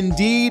to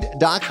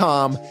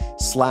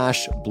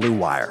Indeed.com/Blue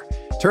Wire.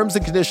 Terms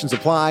and conditions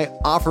apply.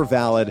 Offer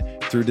valid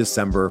through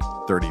December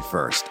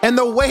 31st. And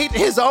the wait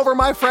is over,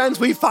 my friends.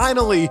 We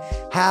finally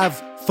have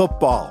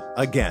football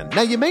again.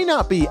 Now, you may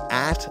not be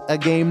at a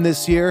game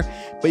this year,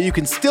 but you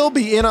can still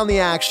be in on the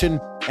action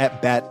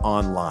at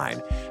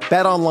BetOnline.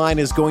 BetOnline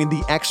is going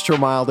the extra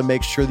mile to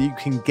make sure that you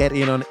can get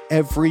in on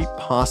every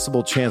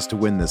possible chance to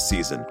win this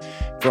season.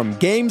 From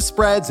game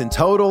spreads and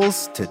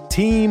totals to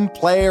team,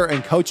 player,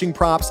 and coaching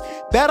props,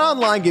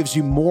 BetOnline gives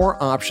you more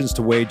options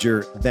to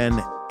wager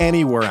than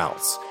anywhere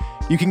else.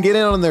 You can get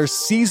in on their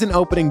season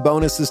opening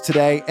bonuses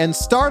today and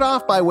start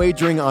off by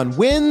wagering on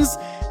wins,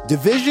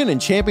 division,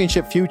 and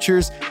championship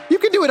futures. You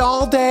can do it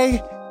all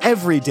day,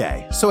 every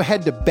day. So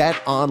head to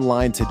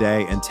BetOnline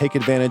today and take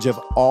advantage of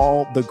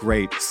all the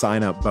great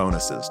sign-up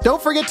bonuses.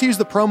 Don't forget to use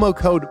the promo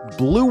code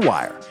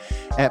BLUEWIRE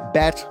at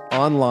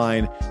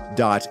betonline.ag.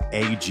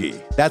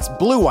 That's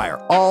Blue Wire,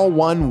 all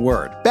one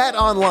word.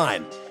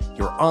 BetOnline,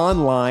 your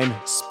online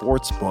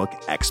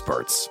sportsbook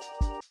experts.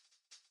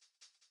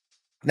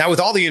 Now,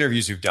 with all the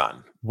interviews you've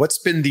done, what's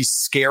been the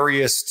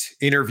scariest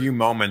interview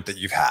moment that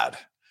you've had?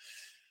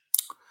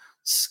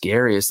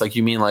 Scariest? Like,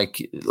 you mean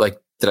like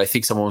did I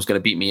think someone was going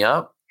to beat me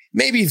up?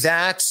 Maybe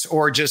that,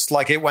 or just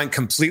like it went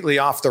completely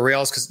off the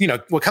rails. Because,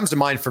 what comes to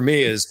mind for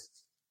me is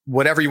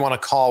whatever you want to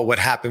call what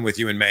happened with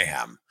you in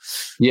Mayhem.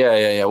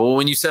 Yeah. Well,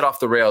 when you said off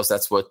the rails,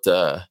 that's what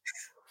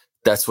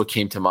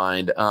came to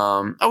mind.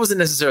 I wasn't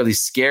necessarily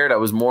scared. I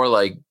was more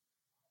like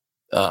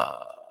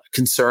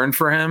concerned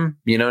for him.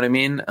 You know what I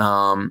mean?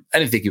 I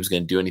didn't think he was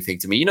going to do anything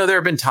to me. There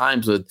have been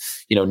times with,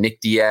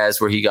 Nick Diaz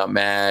where he got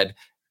mad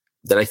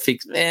that I think,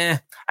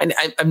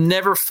 I've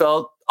never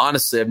felt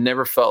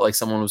like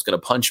someone was going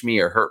to punch me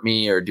or hurt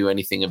me or do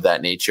anything of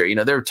that nature.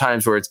 There are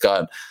times where it's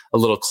got a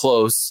little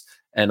close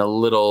and a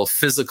little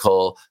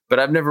physical, but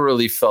I've never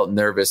really felt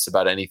nervous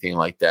about anything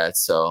like that.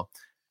 So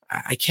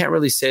I can't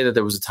really say that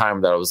there was a time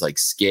that I was like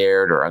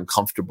scared or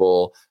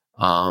uncomfortable.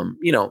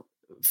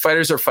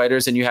 Fighters are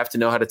fighters, and you have to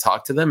know how to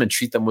talk to them and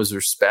treat them with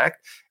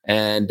respect.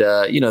 And,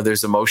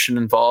 there's emotion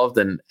involved,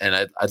 and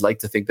I'd like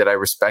to think that I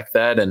respect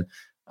that. And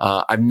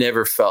I've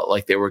never felt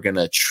like they were going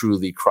to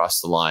truly cross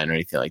the line or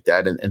anything like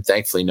that. And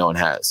thankfully, no one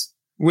has.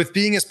 With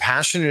being as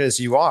passionate as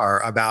you are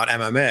about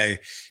MMA,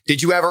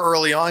 did you ever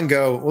early on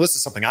go, well, this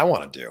is something I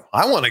want to do.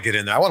 I want to get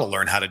in there. I want to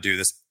learn how to do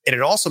this. And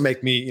it also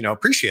make me,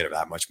 appreciate it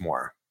that much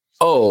more.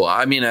 Oh,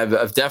 I mean,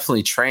 I've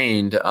definitely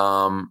trained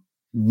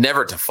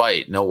never to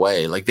fight. No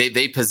way. Like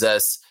they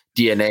possess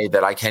DNA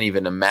that I can't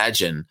even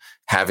imagine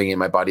having in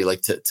my body.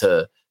 Like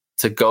to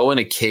go in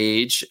a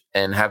cage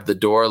and have the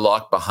door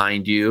locked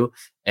behind you,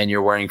 and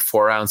you're wearing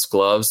 4-ounce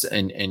gloves,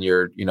 and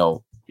you're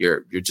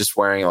just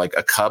wearing like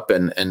a cup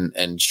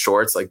and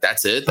shorts. Like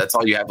that's it. That's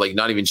all you have. Like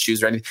not even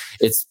shoes or anything.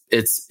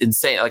 It's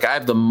insane. Like I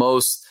have the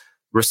most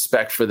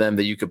respect for them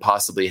that you could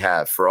possibly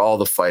have for all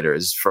the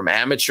fighters, from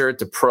amateur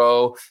to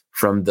pro,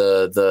 from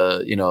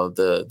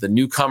the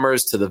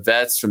newcomers to the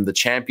vets, from the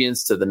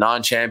champions to the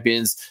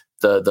non-champions,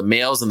 the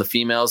males and the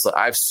females.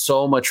 I have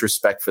so much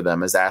respect for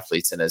them as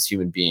athletes and as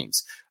human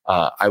beings.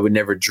 I would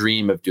never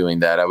dream of doing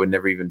that. I would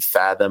never even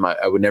fathom.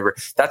 I would never.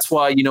 That's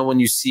why, when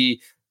you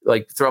see,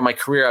 like, throughout my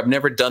career, I've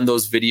never done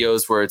those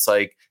videos where it's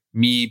like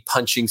me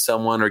punching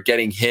someone or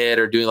getting hit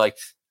or doing, like,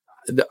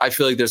 I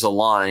feel like there's a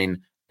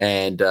line,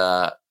 and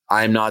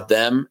I'm not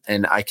them,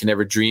 and I can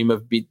never dream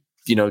of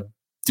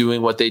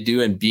doing what they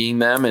do and being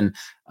them. And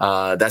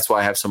that's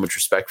why I have so much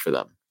respect for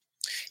them.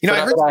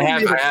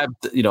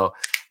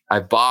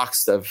 I've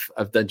boxed,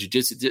 I've done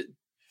jiu-jitsu, to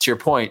your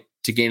point,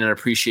 to gain an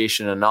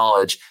appreciation and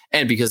knowledge,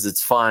 and because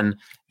it's fun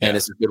and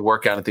it's a good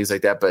workout and things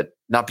like that, but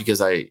not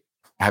because I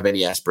have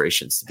any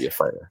aspirations to be a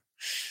fighter.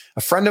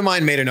 A friend of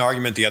mine made an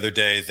argument the other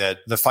day that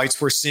the fights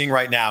we're seeing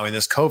right now in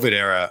this COVID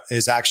era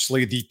is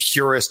actually the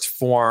purest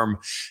form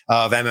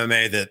of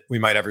MMA that we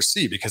might ever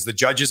see, because the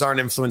judges aren't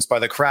influenced by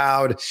the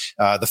crowd.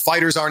 The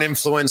fighters aren't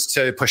influenced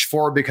to push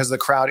forward because of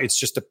the crowd. It's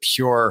just a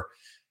pure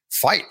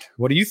fight.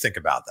 What do you think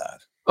about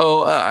that?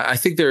 I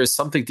think there is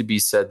something to be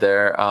said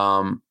there.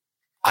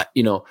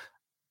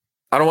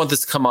 I don't want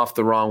this to come off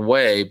the wrong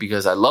way,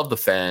 because I love the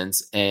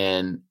fans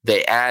and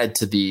they add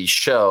to the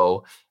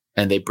show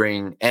and they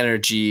bring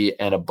energy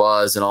and a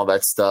buzz and all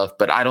that stuff.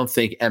 But I don't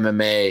think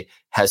MMA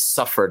has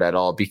suffered at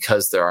all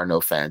because there are no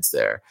fans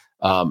there.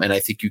 And I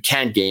think you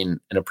can gain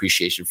an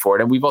appreciation for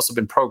it. And we've also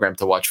been programmed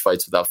to watch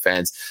fights without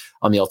fans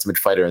on The Ultimate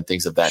Fighter and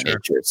things of that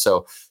nature.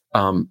 So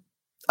I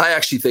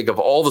actually think of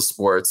all the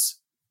sports,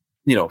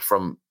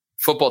 from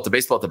football to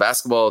baseball to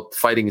basketball,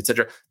 fighting,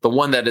 etc., the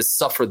one that has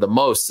suffered the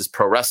most is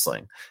pro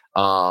wrestling.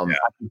 I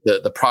think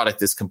the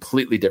product is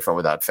completely different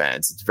without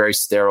fans. It's very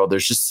sterile.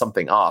 There's just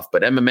something off.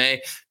 But MMA,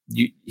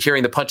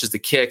 hearing the punches, the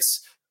kicks,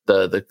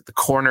 the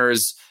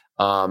corners,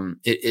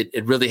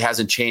 it really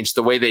hasn't changed.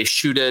 The way they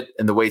shoot it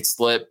and the way it's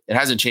split, it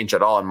hasn't changed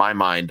at all in my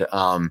mind.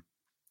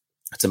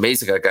 It's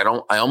amazing. Like,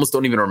 I almost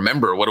don't even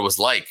remember what it was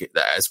like,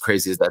 as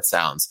crazy as that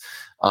sounds.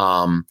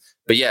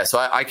 But yeah, so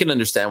I can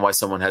understand why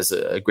someone has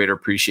a greater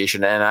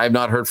appreciation. And I've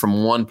not heard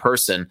from one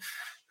person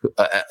who,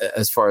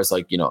 as far as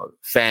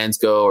fans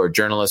go, or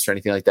journalists or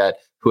anything like that,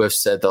 who have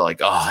said they're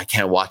like, oh, I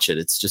can't watch it.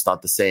 It's just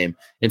not the same.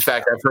 In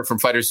fact, I've heard from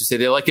fighters who say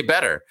they like it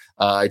better.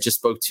 I just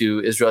spoke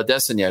to Israel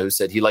Adesanya, who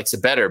said he likes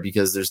it better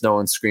because there's no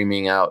one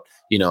screaming out,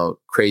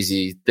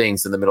 crazy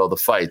things in the middle of the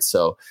fight.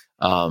 So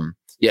I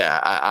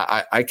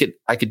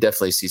could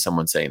definitely see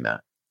someone saying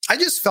that. I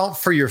just felt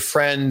for your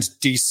friend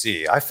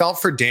DC. I felt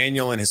for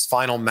Daniel in his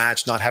final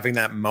match, not having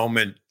that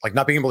moment, like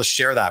not being able to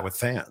share that with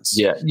fans.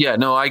 Yeah.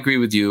 No, I agree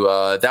with you.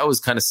 That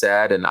was kind of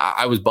sad. And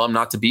I was bummed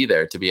not to be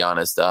there, to be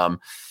honest. All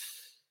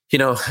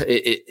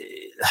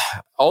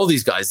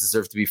these guys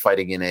deserve to be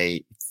fighting in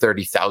a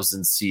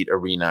 30,000 seat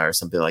arena or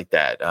something like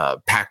that.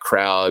 Packed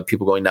crowd,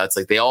 people going nuts.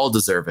 Like, they all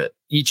deserve it,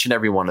 each and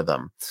every one of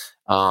them.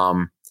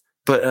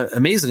 But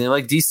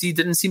amazingly, DC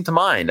didn't seem to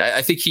mind.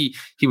 I think he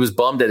was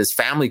bummed that his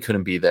family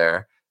couldn't be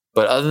there.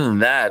 But other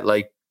than that,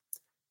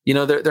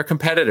 they're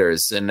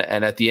competitors, and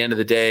at the end of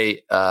the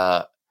day,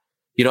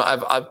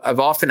 I've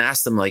often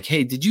asked them, like,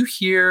 hey, did you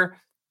hear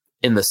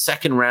in the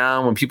second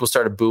round when people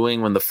started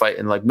booing when the fight?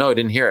 And no, I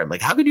didn't hear it. I'm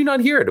like, how could you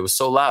not hear it? It was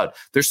so loud.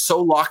 They're so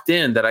locked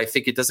in that I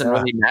think it doesn't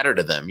really matter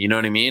to them. You know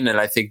what I mean? And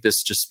I think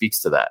this just speaks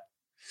to that.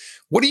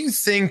 What do you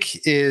think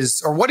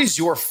what is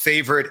your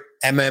favorite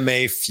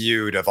MMA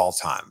feud of all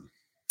time?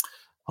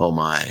 Oh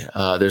my,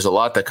 there's a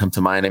lot that come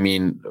to mind. I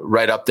mean,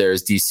 right up there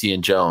is DC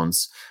and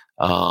Jones.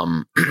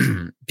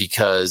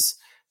 Because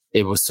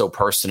it was so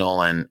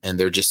personal and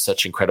they're just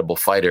such incredible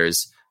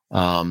fighters.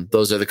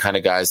 Those are the kind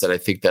of guys that I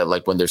think that,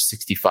 like, when they're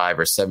 65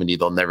 or 70,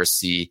 they'll never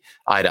see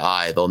eye to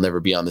eye. They'll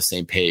never be on the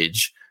same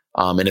page.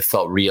 And it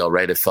felt real,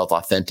 right? It felt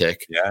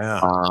authentic.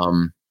 Yeah.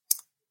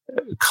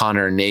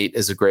 Conor Nate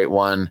is a great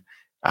one.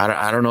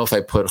 I don't know if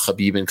I put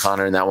Khabib and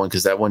Conor in that one,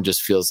 because that one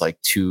just feels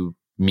like too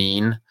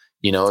mean.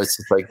 It's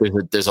just like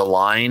there's a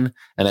line,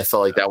 and I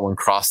felt like that one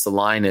crossed the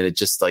line, and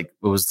it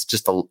was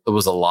a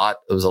lot.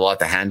 It was a lot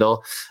to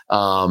handle.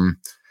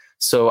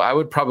 So I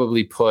would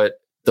probably put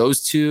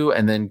those two,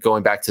 and then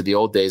going back to the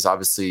old days,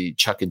 obviously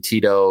Chuck and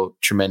Tito,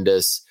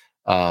 tremendous.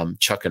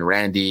 Chuck and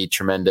Randy,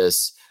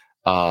 tremendous.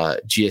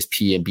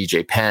 GSP and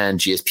BJ Penn,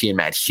 GSP and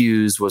Matt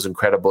Hughes was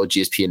incredible.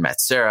 GSP and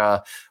Matt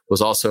Serra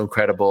was also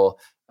incredible.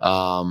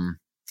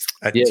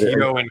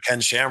 Tito and Ken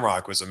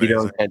Shamrock was amazing.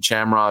 Tito and Ken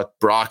Shamrock,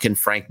 Brock and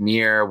Frank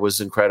Mir was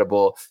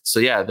incredible.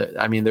 So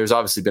there's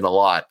obviously been a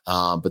lot,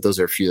 but those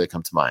are a few that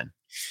come to mind.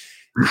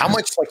 How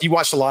much, you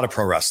watched a lot of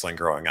pro wrestling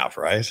growing up,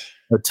 right?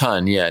 A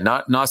ton, yeah.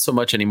 Not so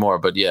much anymore,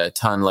 but yeah, a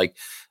ton. Like,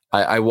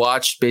 I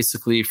watched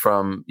basically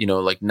from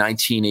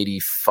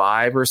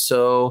 1985 or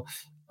so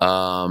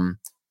to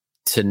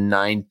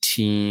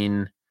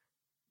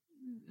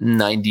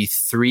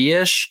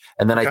 1993-ish,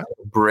 and then I took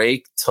a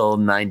break till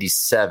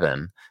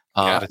 97.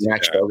 I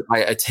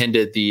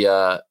attended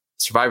the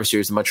Survivor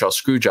Series, the Montreal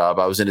Screwjob.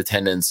 I was in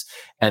attendance,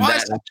 and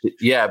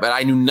but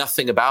I knew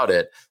nothing about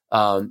it.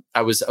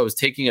 I was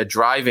taking a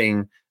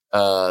driving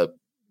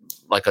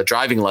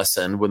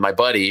lesson with my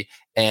buddy,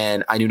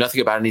 and I knew nothing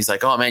about it. And he's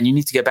like, "Oh man, you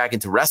need to get back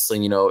into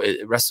wrestling.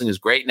 Wrestling is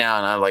great now."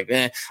 And I'm like,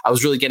 I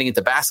was really getting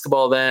into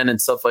basketball then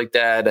and stuff like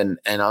that. And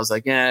I was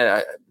like,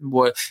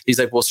 what? He's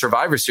like, well,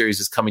 Survivor Series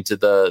is coming to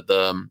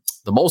the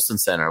Molson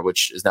Center,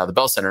 which is now the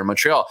Bell Center in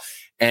Montreal.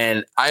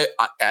 And I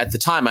at the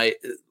time, I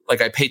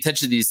pay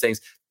attention to these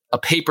things. A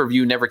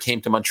pay-per-view never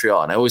came to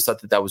Montreal. And I always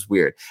thought that was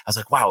weird. I was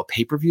like, wow, a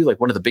pay-per-view, like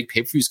one of the big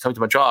pay-per-views coming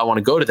to Montreal. I want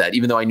to go to that,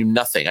 even though I knew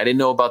nothing. I didn't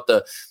know about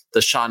the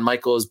Shawn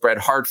Michaels, Bret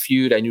Hart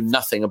feud. I knew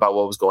nothing about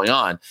what was going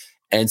on.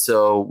 And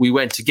so we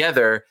went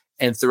together,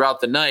 and throughout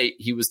the night,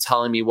 he was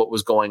telling me what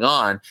was going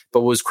on.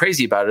 But what was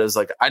crazy about it is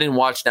like, I didn't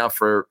watch now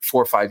for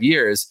 4 or 5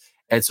 years.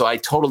 And so I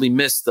totally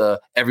missed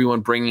everyone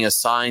bringing a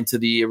sign to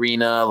the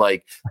arena,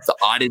 like the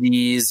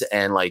oddities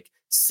and like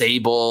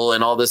Sable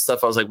and all this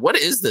stuff. I was like, what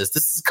is this?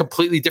 This is a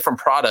completely different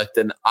product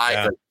than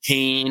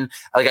Kane.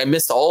 Like I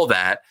missed all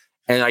that.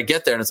 And I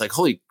get there and it's like,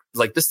 holy,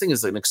 like this thing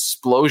is an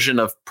explosion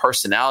of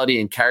personality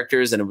and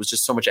characters. And it was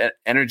just so much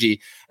energy.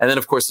 And then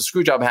of course the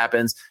screw job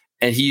happens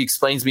and he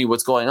explains to me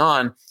what's going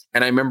on.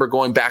 And I remember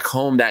going back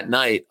home that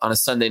night on a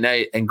Sunday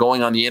night and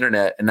going on the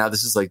internet. And now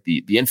this is like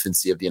the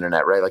infancy of the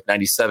internet, right? Like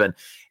 97.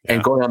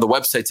 And going on the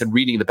websites and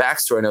reading the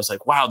backstory. And I was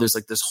like, wow, there's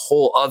like this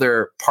whole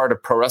other part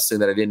of pro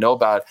wrestling that I didn't know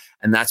about.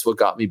 And that's what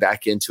got me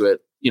back into it,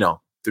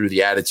 through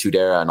the Attitude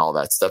Era and all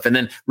that stuff. And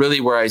then really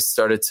where I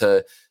started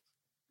to,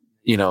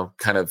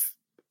 kind of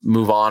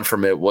move on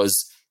from it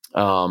was,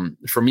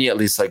 for me, at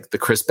least, like the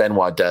Chris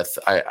Benoit death.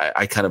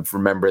 I kind of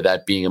remember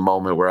that being a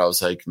moment where I was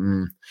like,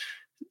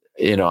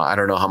 I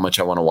don't know how much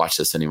I want to watch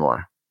this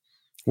anymore.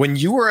 When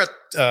you were at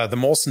the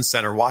Molson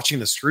Center watching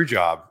the screw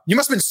job, you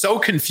must have been so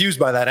confused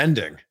by that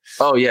ending.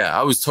 Oh, yeah.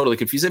 I was totally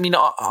confused. I mean,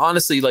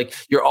 honestly, like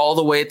you're all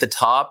the way at the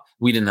top.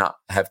 We did not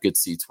have good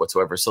seats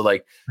whatsoever. So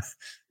like,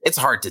 it's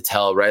hard to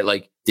tell, right?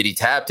 Like, did he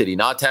tap? Did he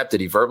not tap?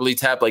 Did he verbally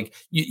tap? Like,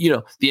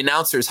 the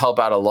announcers help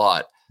out a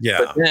lot. Yeah.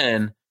 But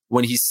then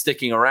when he's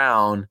sticking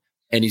around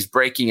and he's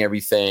breaking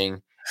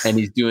everything and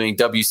he's doing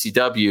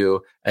WCW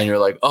and you're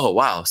like, oh,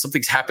 wow,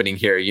 something's happening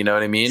here. You know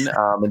what I mean?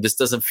 And this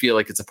doesn't feel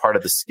like it's a part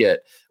of the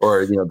skit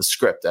or, the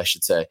script, I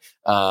should say.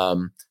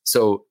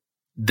 So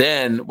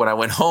then when I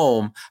went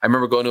home, I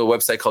remember going to a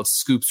website called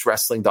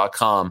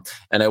scoopswrestling.com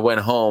and I went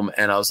home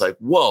and I was like,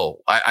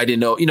 whoa, I didn't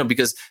know,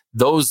 because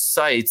those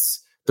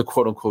sites, the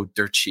quote unquote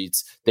dirt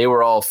sheets, they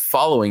were all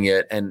following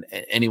it. And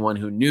anyone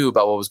who knew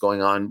about what was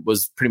going on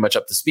was pretty much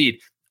up to speed.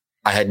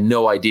 I had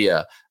no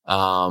idea.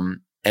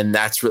 And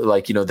that's really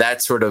like,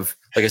 that sort of,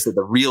 like I said,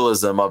 the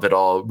realism of it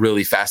all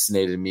really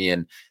fascinated me.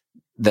 And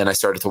then I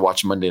started to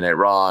watch Monday Night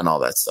Raw and all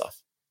that stuff.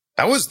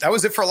 That was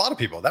it for a lot of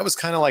people. That was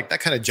kind of like,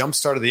 that kind of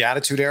jump-started the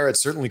Attitude Era. It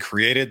certainly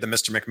created the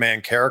Mr.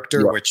 McMahon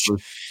character, which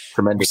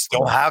we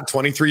still have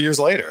 23 years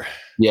later.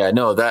 Yeah,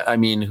 no,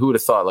 who would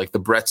have thought? Like the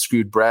Brett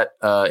Screwed Brett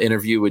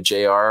interview with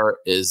JR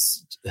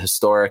is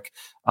historic.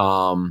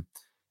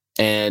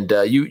 And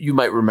you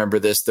might remember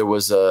this. There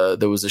was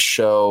a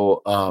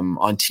show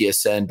on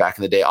TSN back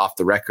in the day, Off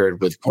the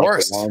Record, with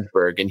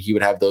Landsberg, and he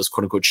would have those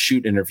quote unquote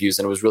shoot interviews.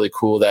 And it was really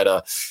cool that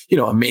a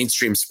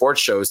mainstream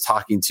sports show is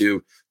talking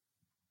to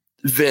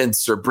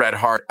Vince or Bret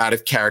Hart, out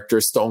of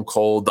character, Stone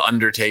Cold, The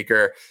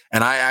Undertaker.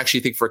 And I actually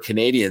think for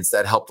Canadians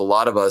that helped a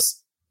lot of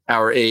us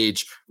our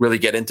age really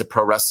get into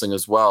pro wrestling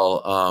as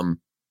well.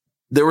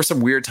 There were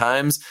some weird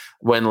times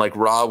when like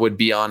Raw would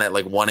be on at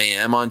like 1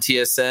 a.m. on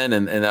TSN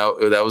and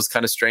that was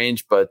kind of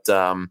strange, but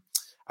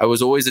I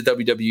was always a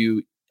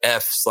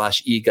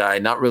WWF/E guy,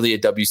 not really a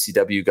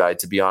WCW guy,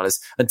 to be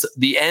honest. Until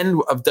the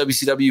end of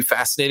WCW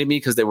fascinated me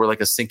because they were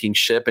like a sinking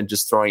ship and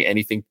just throwing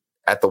anything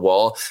at the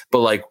wall. But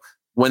like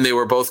when they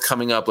were both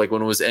coming up, like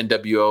when it was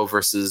NWO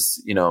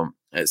versus,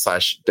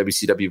 slash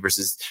WCW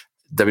versus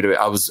WWE,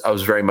 I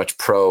was very much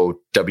pro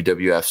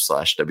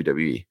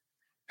WWF/WWE.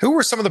 Who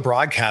were some of the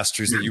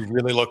broadcasters that you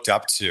really looked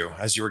up to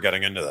as you were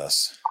getting into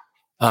this?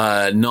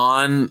 We're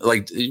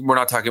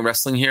not talking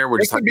wrestling here. We're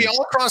just talking be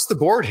all across the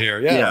board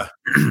here. Yeah.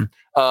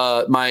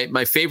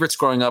 My favorites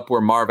growing up were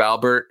Marv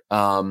Albert,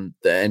 the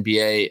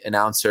NBA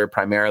announcer,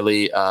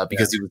 primarily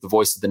because he was the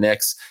voice of the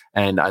Knicks,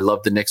 and I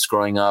loved the Knicks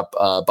growing up.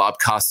 Bob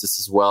Costas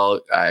as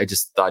well. I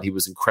just thought he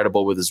was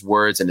incredible with his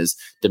words and his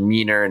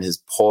demeanor and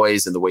his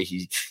poise and the way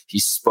he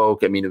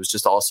spoke. I mean, it was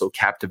just all so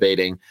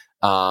captivating.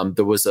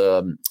 There was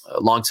a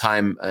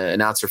longtime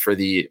announcer for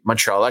the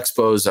Montreal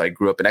Expos. I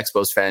grew up an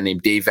Expos fan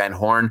named Dave Van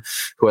Horn,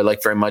 who I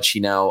like very much.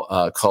 He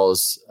now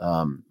calls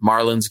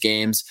Marlins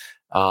games.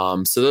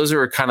 So those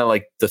are kind of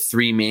like the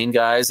three main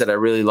guys that I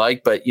really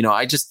like. But,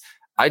 I just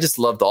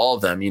loved all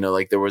of them.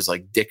 Like there was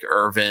like Dick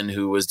Irvin,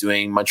 who was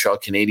doing Montreal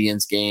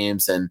Canadiens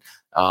games, and,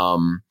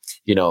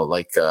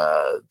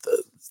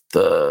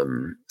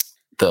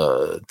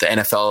 the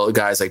NFL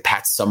guys like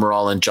Pat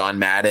Summerall and John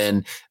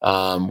Madden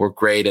were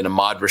great, and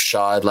Ahmad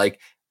Rashad. Like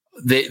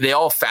they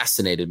all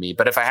fascinated me.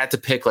 But if I had to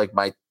pick like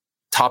my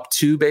top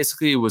two,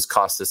 basically, it was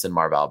Costas and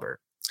Marv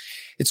Albert.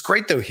 It's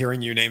great though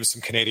hearing you name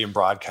some Canadian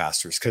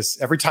broadcasters, because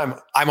every time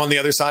I'm on the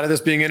other side of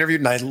this being interviewed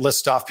and I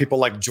list off people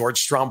like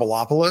George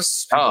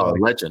Strombolopoulos.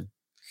 Legend.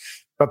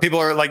 But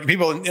people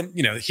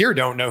here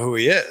don't know who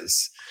he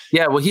is.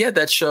 Yeah, well, he had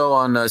that show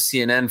on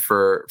CNN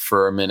for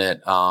a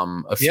minute.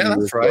 A few years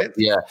that's right. ago.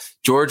 Yeah,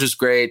 George was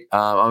great.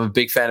 I'm a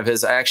big fan of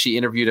his. I actually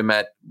interviewed him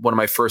at one of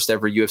my first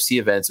ever UFC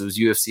events. It was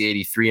UFC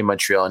 83 in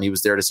Montreal, and he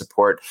was there to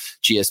support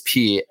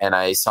GSP. And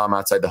I saw him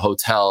outside the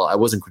hotel. I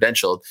wasn't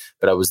credentialed,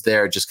 but I was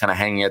there just kind of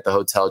hanging at the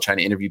hotel trying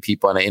to interview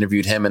people, and I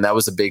interviewed him, and that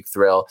was a big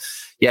thrill.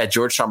 Yeah,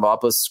 George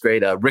Stroumboulopoulos is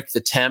great. Rick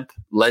the Temp,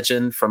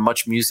 legend from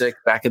Much Music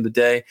back in the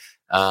day.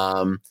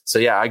 So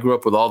yeah, I grew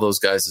up with all those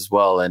guys as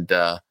well, and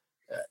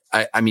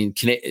I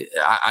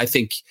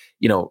think,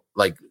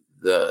 like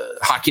the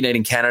Hockey Night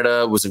in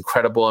Canada was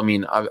incredible. I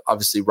mean,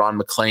 obviously Ron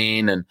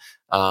McLean and,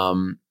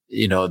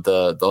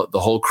 the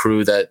whole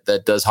crew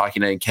that does Hockey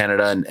Night in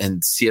Canada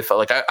and CFL.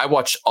 Like I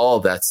watched all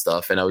of that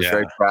stuff, and I was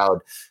very proud.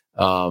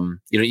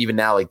 Even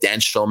now, like Dan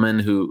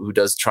Shulman, who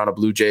does Toronto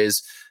Blue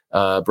Jays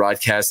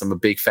broadcast, I'm a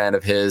big fan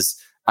of his.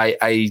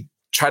 I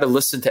try to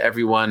listen to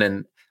everyone,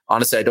 and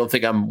honestly, I don't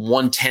think I'm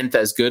 1/10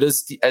 as good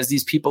as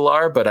these people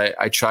are, but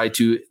I try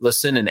to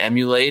listen and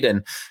emulate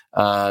and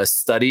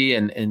study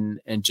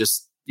and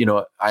just,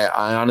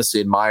 I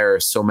honestly admire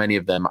so many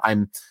of them.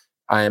 I'm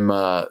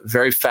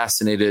very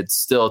fascinated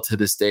still to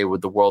this day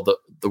with the world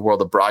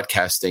of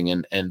broadcasting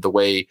and the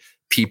way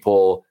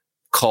people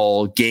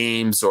call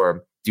games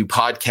or do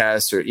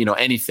podcasts or,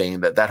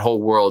 anything. That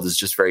whole world is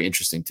just very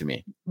interesting to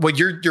me. Well,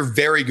 you're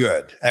very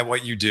good at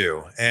what you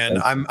do. And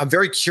I'm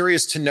very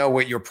curious to know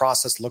what your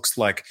process looks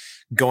like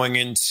going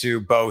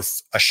into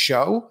both a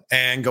show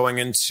and going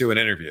into an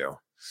interview.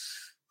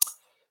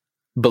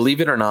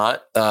 Believe it or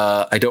not,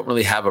 I don't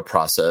really have a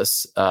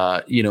process,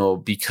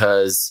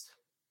 because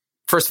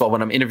first of all,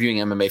 when I'm interviewing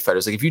MMA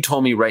fighters, like if you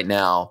told me right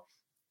now,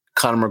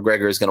 Conor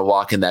McGregor is going to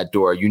walk in that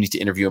door, you need to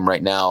interview him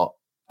right now,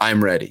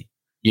 I'm ready.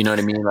 You know what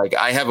I mean? Like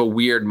I have a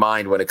weird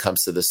mind when it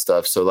comes to this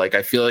stuff. So like,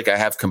 I feel like I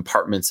have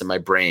compartments in my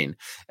brain,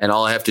 and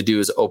all I have to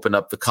do is open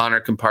up the Conor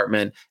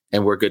compartment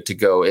and we're good to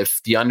go.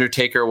 If The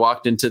Undertaker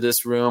walked into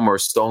this room, or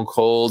Stone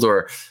Cold,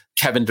 or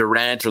Kevin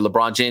Durant, or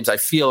LeBron James, I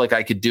feel like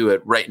I could do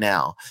it right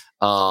now.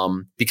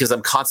 Because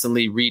I'm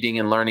constantly reading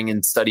and learning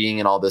and studying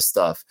and all this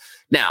stuff.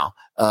 Now,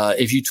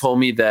 if you told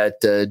me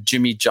that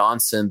Jimmy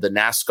Johnson, the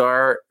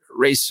NASCAR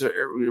race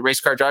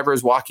car driver,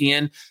 is walking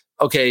in,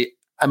 okay,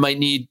 I might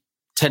need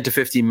 10 to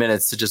 15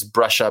 minutes to just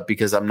brush up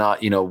because I'm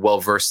not,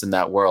 well-versed in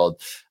that world.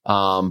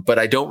 But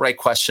I don't write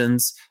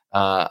questions.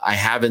 I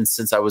haven't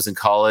since I was in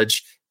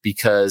college,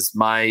 because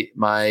my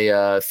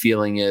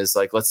feeling is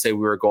like, let's say we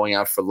were going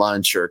out for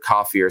lunch or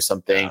coffee or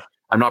something. Yeah.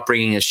 I'm not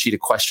bringing a sheet of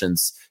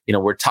questions.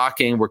 We're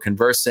talking, we're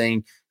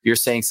conversing. You're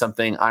saying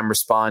something, I'm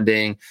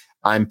responding.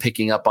 I'm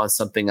picking up on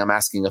something. I'm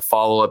asking a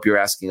follow-up. You're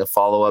asking a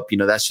follow-up.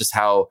 That's just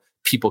how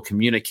people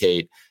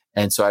communicate.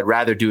 And so I'd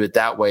rather do it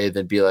that way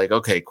than be like,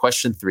 okay,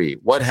 question 3,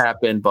 what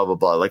happened? Blah, blah,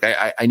 blah. Like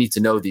I need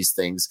to know these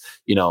things,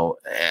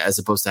 as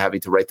opposed to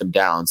having to write them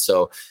down.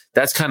 So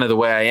that's kind of the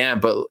way I am.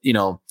 But,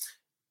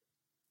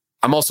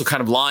 I'm also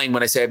kind of lying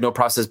when I say I have no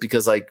process,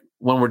 because like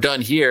when we're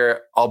done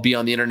here, I'll be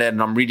on the internet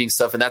and I'm reading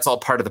stuff, and that's all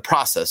part of the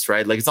process,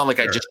 right? Like it's not like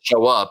I just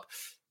show up,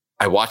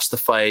 I watch the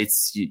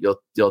fights,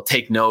 you'll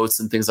take notes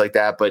and things like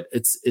that. But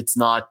it's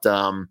not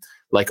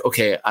like,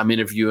 okay, I'm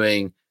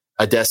interviewing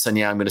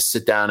Adesanya, I'm going to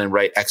sit down and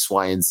write X,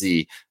 Y, and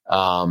Z.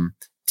 To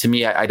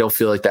me, I don't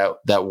feel like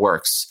that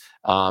works.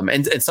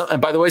 And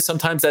by the way,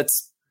 sometimes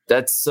that's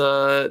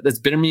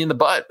bitten me in the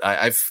butt.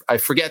 I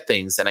forget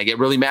things, and I get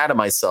really mad at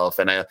myself,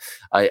 and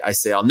I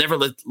say I'll never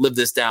live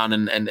this down,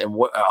 and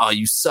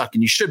you suck,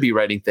 and you should be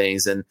writing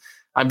things, and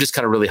I'm just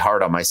kind of really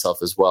hard on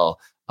myself as well.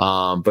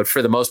 But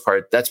for the most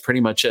part, that's pretty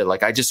much it.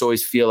 Like I just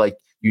always feel like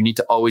you need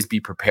to always be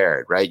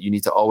prepared, right? You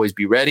need to always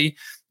be ready.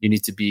 You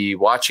need to be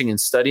watching and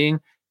studying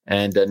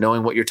and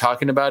knowing what you're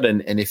talking about,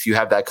 and if you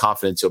have that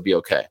confidence, you'll be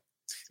okay.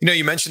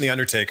 You mentioned The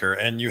Undertaker,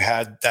 and you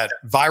had that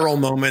viral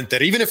moment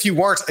that even if you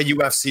weren't a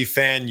UFC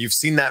fan, you've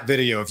seen that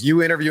video of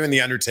you interviewing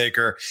The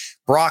Undertaker.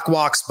 Brock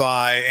walks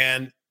by,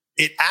 and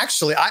it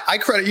actually, I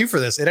credit you for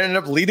this. It ended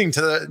up leading to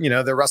the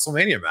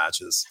WrestleMania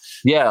matches.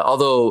 Yeah,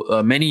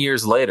 although many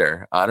years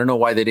later, I don't know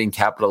why they didn't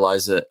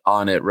capitalize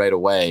on it right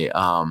away.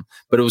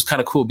 But it was kind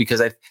of cool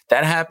because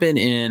that happened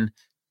in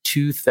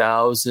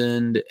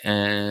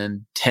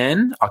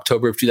 2010,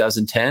 October of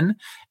 2010.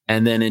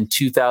 And then in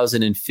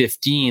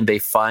 2015, they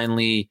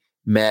finally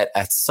met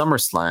at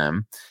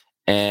SummerSlam.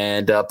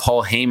 And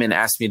Paul Heyman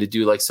asked me to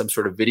do like some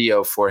sort of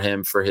video for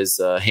him for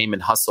his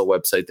Heyman Hustle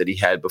website that he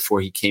had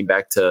before he came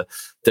back to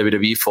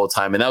WWE full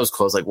time. And that was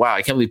cool. I was like, wow,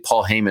 I can't believe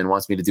Paul Heyman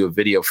wants me to do a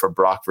video for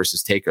Brock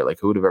versus Taker.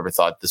 Like, who would have ever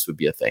thought this would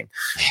be a thing?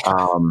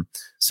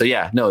 So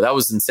yeah, no, that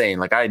was insane.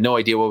 Like, I had no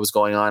idea what was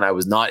going on. I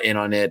was not in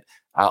on it.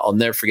 I'll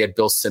never forget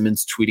Bill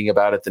Simmons tweeting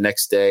about it the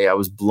next day. I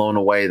was blown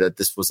away that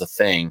this was a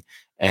thing.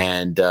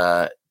 And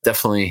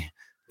definitely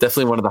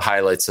one of the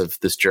highlights of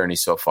this journey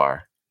so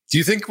far. Do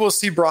you think we'll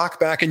see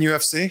Brock back in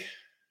UFC?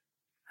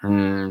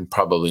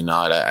 Probably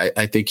not.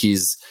 I think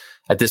he's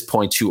at this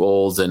point too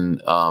old,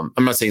 and I'm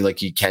not saying like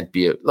he can't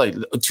be like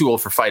too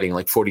old for fighting.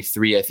 Like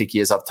 43, I think he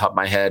is off the top of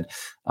my head.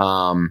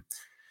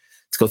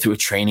 to go through a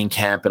training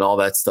camp and all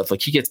that stuff.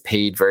 Like, he gets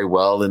paid very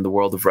well in the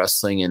world of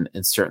wrestling, and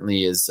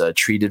certainly is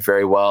treated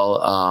very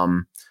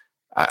well.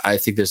 I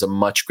think there's a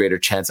much greater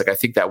chance. Like, I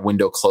think that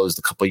window closed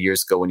a couple of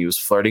years ago when he was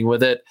flirting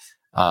with it.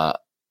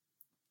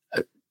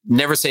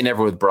 Never say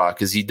never with Brock,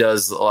 because he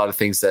does a lot of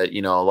things that,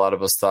 a lot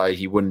of us thought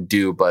he wouldn't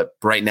do. But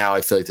right now,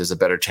 I feel like there's a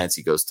better chance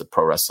he goes to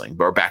pro wrestling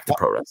or back to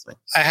pro wrestling.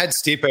 I had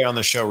Stipe on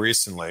the show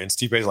recently, and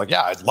Stipe's like,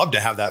 yeah, I'd love to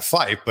have that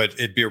fight, but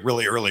it'd be a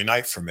really early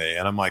night for me.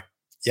 And I'm like,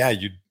 yeah,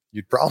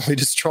 you'd probably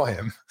destroy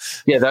him.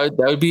 Yeah, that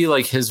would be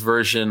like his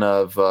version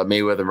of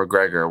Mayweather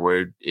McGregor,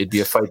 where it'd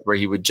be a fight where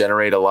he would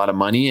generate a lot of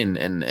money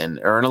and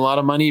earn a lot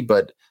of money,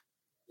 but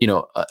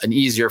an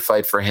easier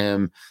fight for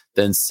him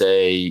than,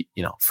 say,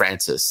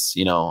 Francis.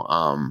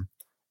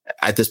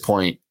 At this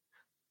point,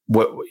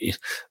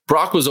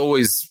 Brock was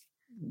always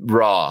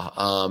raw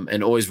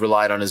and always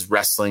relied on his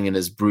wrestling and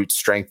his brute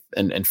strength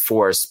and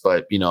force.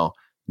 But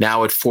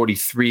now at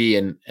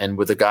 43 and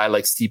with a guy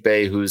like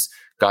Stipe, who's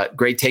got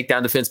great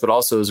takedown defense, but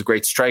also is a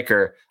great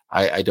striker,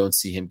 I don't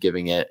see him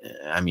giving it,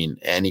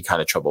 any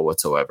kind of trouble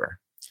whatsoever.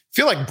 I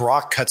feel like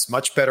Brock cuts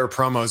much better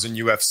promos in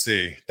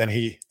UFC than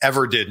he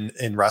ever did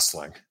in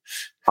wrestling.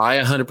 I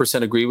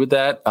 100% agree with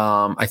that.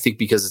 I think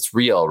because it's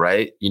real,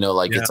 right?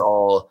 It's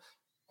all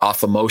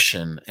off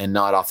emotion and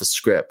not off a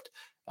script.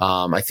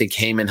 I think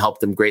Heyman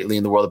helped him greatly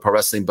in the world of pro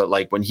wrestling, but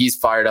like when he's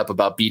fired up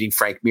about beating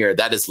Frank Mir,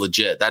 that is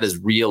legit. That is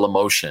real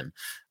emotion.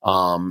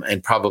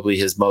 And probably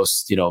his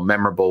most,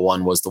 memorable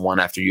one was the one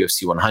after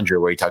UFC 100,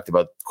 where he talked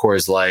about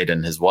Coors Light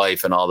and his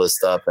wife and all this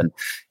stuff. And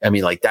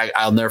like that,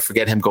 I'll never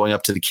forget him going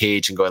up to the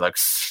cage and going like,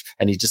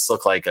 and he just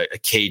looked like a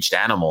caged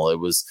animal. It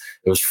was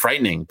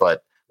frightening,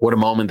 but what a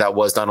moment that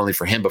was, not only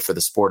for him, but for the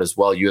sport as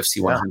well.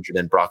 UFC 100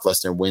 and Brock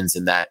Lesnar wins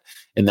in that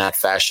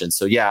fashion.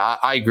 So yeah,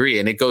 I agree.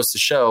 And it goes to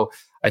show,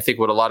 I think,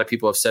 what a lot of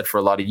people have said for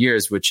a lot of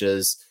years, which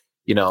is,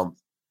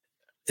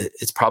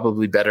 it's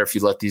probably better if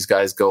you let these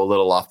guys go a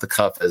little off the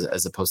cuff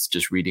as opposed to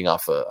just reading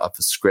off a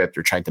script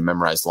or trying to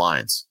memorize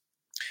lines.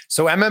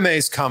 So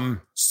MMA's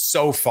come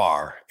so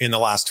far in the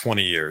last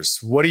 20 years.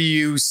 What do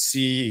you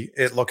see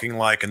it looking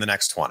like in the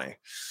next 20?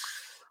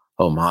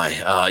 Oh my.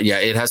 Yeah,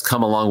 it has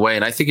come a long way.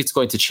 And I think it's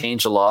going to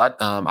change a lot.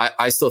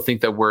 I still think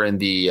that we're in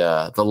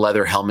the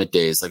leather helmet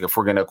days. Like, if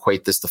we're going to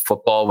equate this to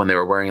football, when they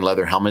were wearing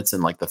leather helmets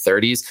in like the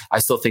 30s, I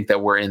still think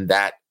that we're in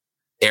that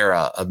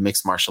era of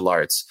mixed martial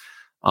arts.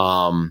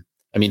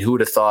 Who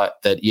would have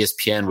thought that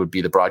ESPN would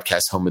be the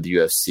broadcast home of the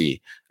UFC?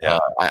 Yeah.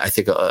 I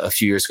think a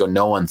few years ago,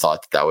 no one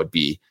thought that would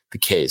be the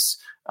case.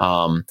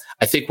 I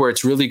think where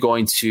it's really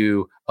going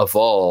to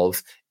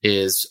evolve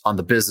is on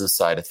the business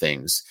side of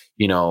things.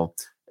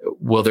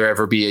 Will there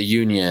ever be a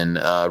union,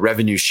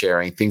 revenue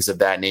sharing, things of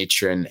that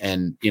nature,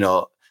 and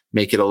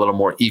make it a little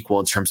more equal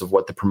in terms of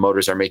what the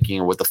promoters are making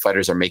and what the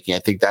fighters are making? I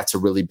think that's a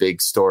really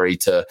big story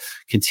to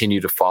continue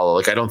to follow.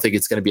 Like, I don't think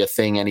it's going to be a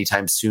thing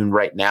anytime soon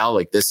right now,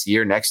 like this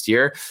year, next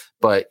year,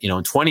 but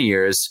in 20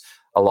 years,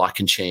 a lot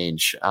can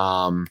change.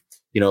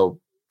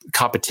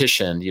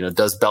 Competition,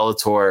 does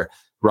Bellator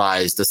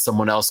rise? Does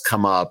someone else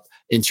come up?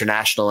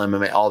 International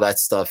MMA, all that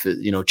stuff,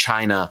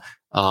 China.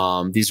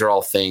 These are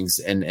all things.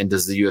 And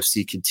does the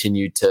UFC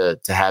continue to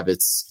have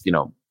its,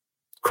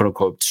 quote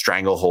unquote,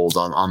 stranglehold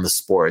on the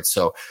sport?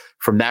 So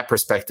from that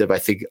perspective, I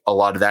think a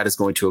lot of that is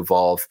going to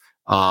evolve.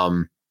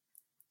 And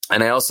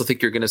I also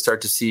think you're going to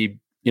start to see,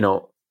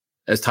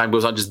 as time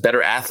goes on, just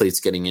better athletes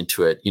getting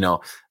into it.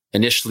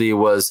 Initially it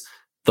was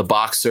the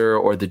boxer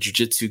or the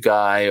jiu-jitsu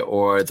guy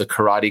or the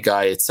karate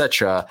guy,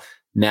 etc.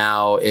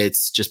 Now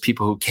it's just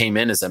people who came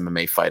in as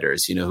MMA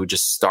fighters, who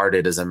just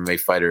started as MMA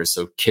fighters.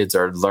 So kids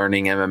are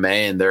learning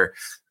MMA and they're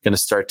going to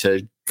start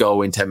to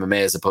go into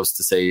MMA as opposed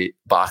to, say,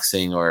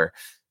 boxing or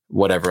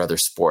whatever other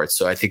sports.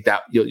 So I think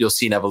that you'll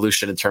see an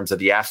evolution in terms of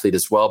the athlete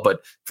as well.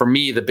 But for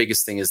me, the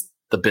biggest thing is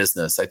the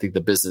business. I think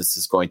the business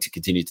is going to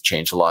continue to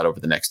change a lot over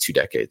the next 2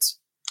 decades.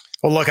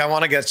 Well, look, I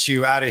want to get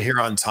you out of here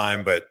on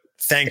time, but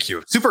thank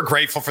you. Super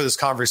grateful for this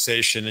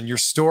conversation. And your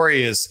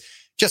story is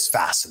just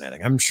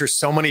fascinating. I'm sure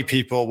so many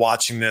people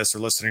watching this or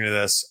listening to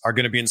this are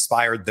going to be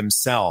inspired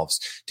themselves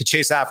to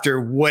chase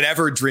after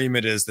whatever dream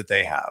it is that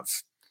they have.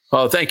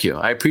 Oh, thank you.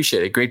 I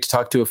appreciate it. Great to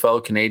talk to a fellow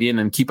Canadian,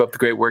 and keep up the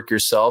great work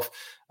yourself.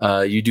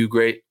 You do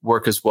great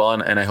work as well.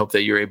 And I hope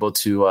that you're able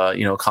to,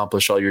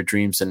 accomplish all your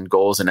dreams and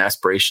goals and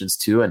aspirations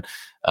too. And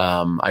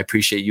I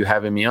appreciate you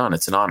having me on.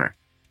 It's an honor.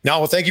 No,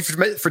 well, thank you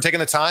for taking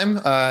the time.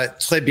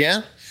 Très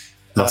bien.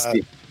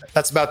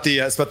 That's about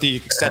the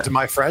extent of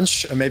my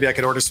French. Maybe I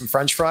could order some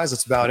French fries.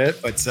 That's about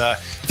it. But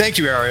thank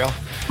you, Ariel.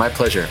 My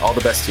pleasure. All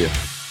the best to you.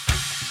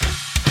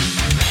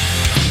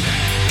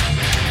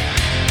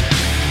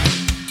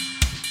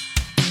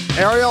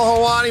 Ariel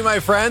Helwani, my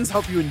friends.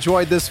 Hope you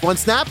enjoyed this one.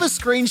 Snap a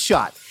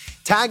screenshot.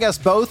 Tag us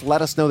both.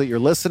 Let us know that you're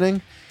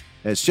listening.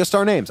 It's just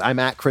our names. I'm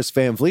at Chris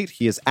Van Vliet.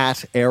 He is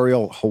at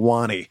Ariel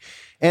Helwani.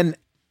 And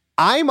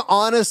I'm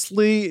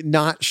honestly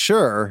not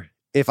sure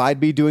if I'd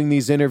be doing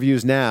these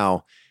interviews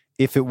now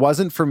if it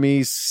wasn't for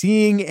me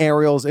seeing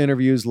Ariel's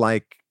interviews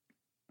like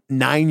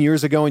 9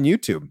 years ago on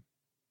YouTube.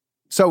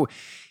 So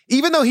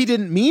even though he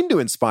didn't mean to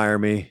inspire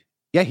me,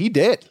 yeah, he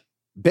did.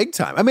 big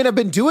time. I mean, I've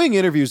been doing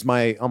interviews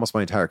almost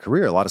my entire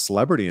career, a lot of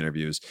celebrity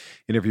interviews,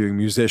 interviewing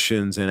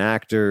musicians and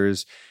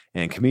actors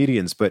and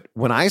comedians. But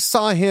when I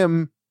saw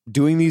him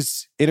doing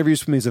these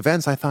interviews from these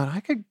events, I thought I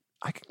could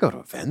go to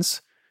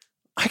events.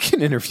 I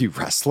can interview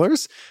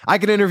wrestlers. I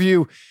can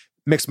interview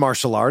mixed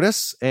martial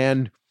artists.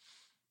 And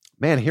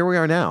man, here we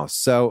are now.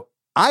 So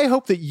I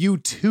hope that you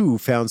too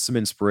found some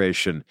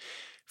inspiration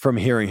from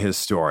hearing his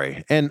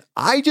story. And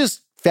I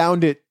just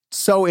found it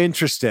so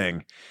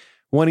interesting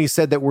when he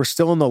said that we're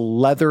still in the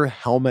leather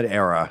helmet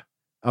era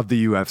of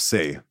the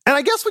UFC. And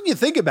I guess when you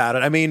think about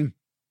it, I mean,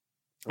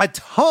 a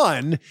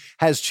ton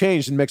has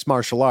changed in mixed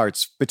martial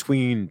arts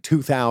between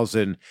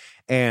 2000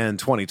 and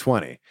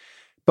 2020.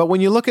 But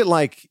when you look at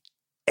like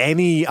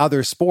any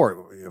other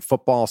sport,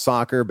 football,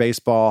 soccer,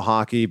 baseball,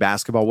 hockey,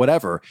 basketball,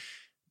 whatever,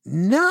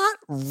 not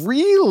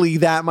really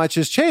that much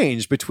has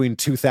changed between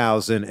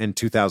 2000 and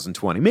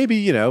 2020.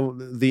 Maybe,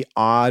 the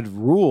odd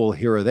rule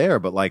here or there,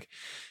 but like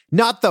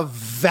not the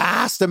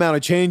vast amount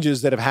of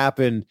changes that have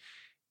happened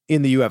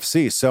in the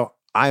UFC. So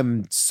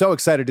I'm so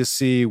excited to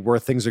see where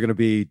things are going to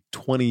be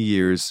 20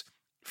 years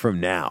from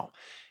now.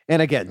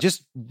 And again,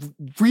 just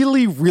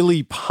really,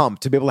 really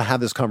pumped to be able to have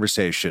this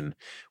conversation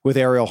with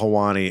Ariel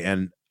Helwani.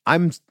 And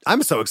I'm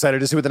so excited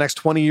to see what the next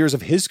 20 years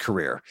of his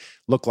career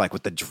look like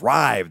with the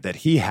drive that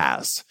he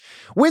has.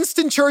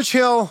 Winston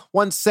Churchill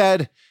once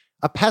said,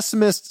 "A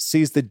pessimist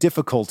sees the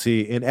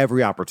difficulty in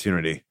every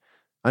opportunity.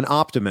 An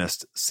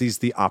optimist sees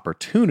the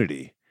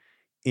opportunity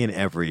in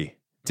every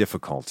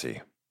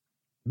difficulty."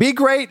 Be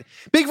great.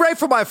 Be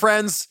grateful, my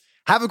friends.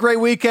 Have a great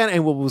weekend,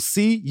 and we'll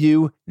see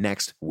you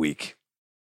next week.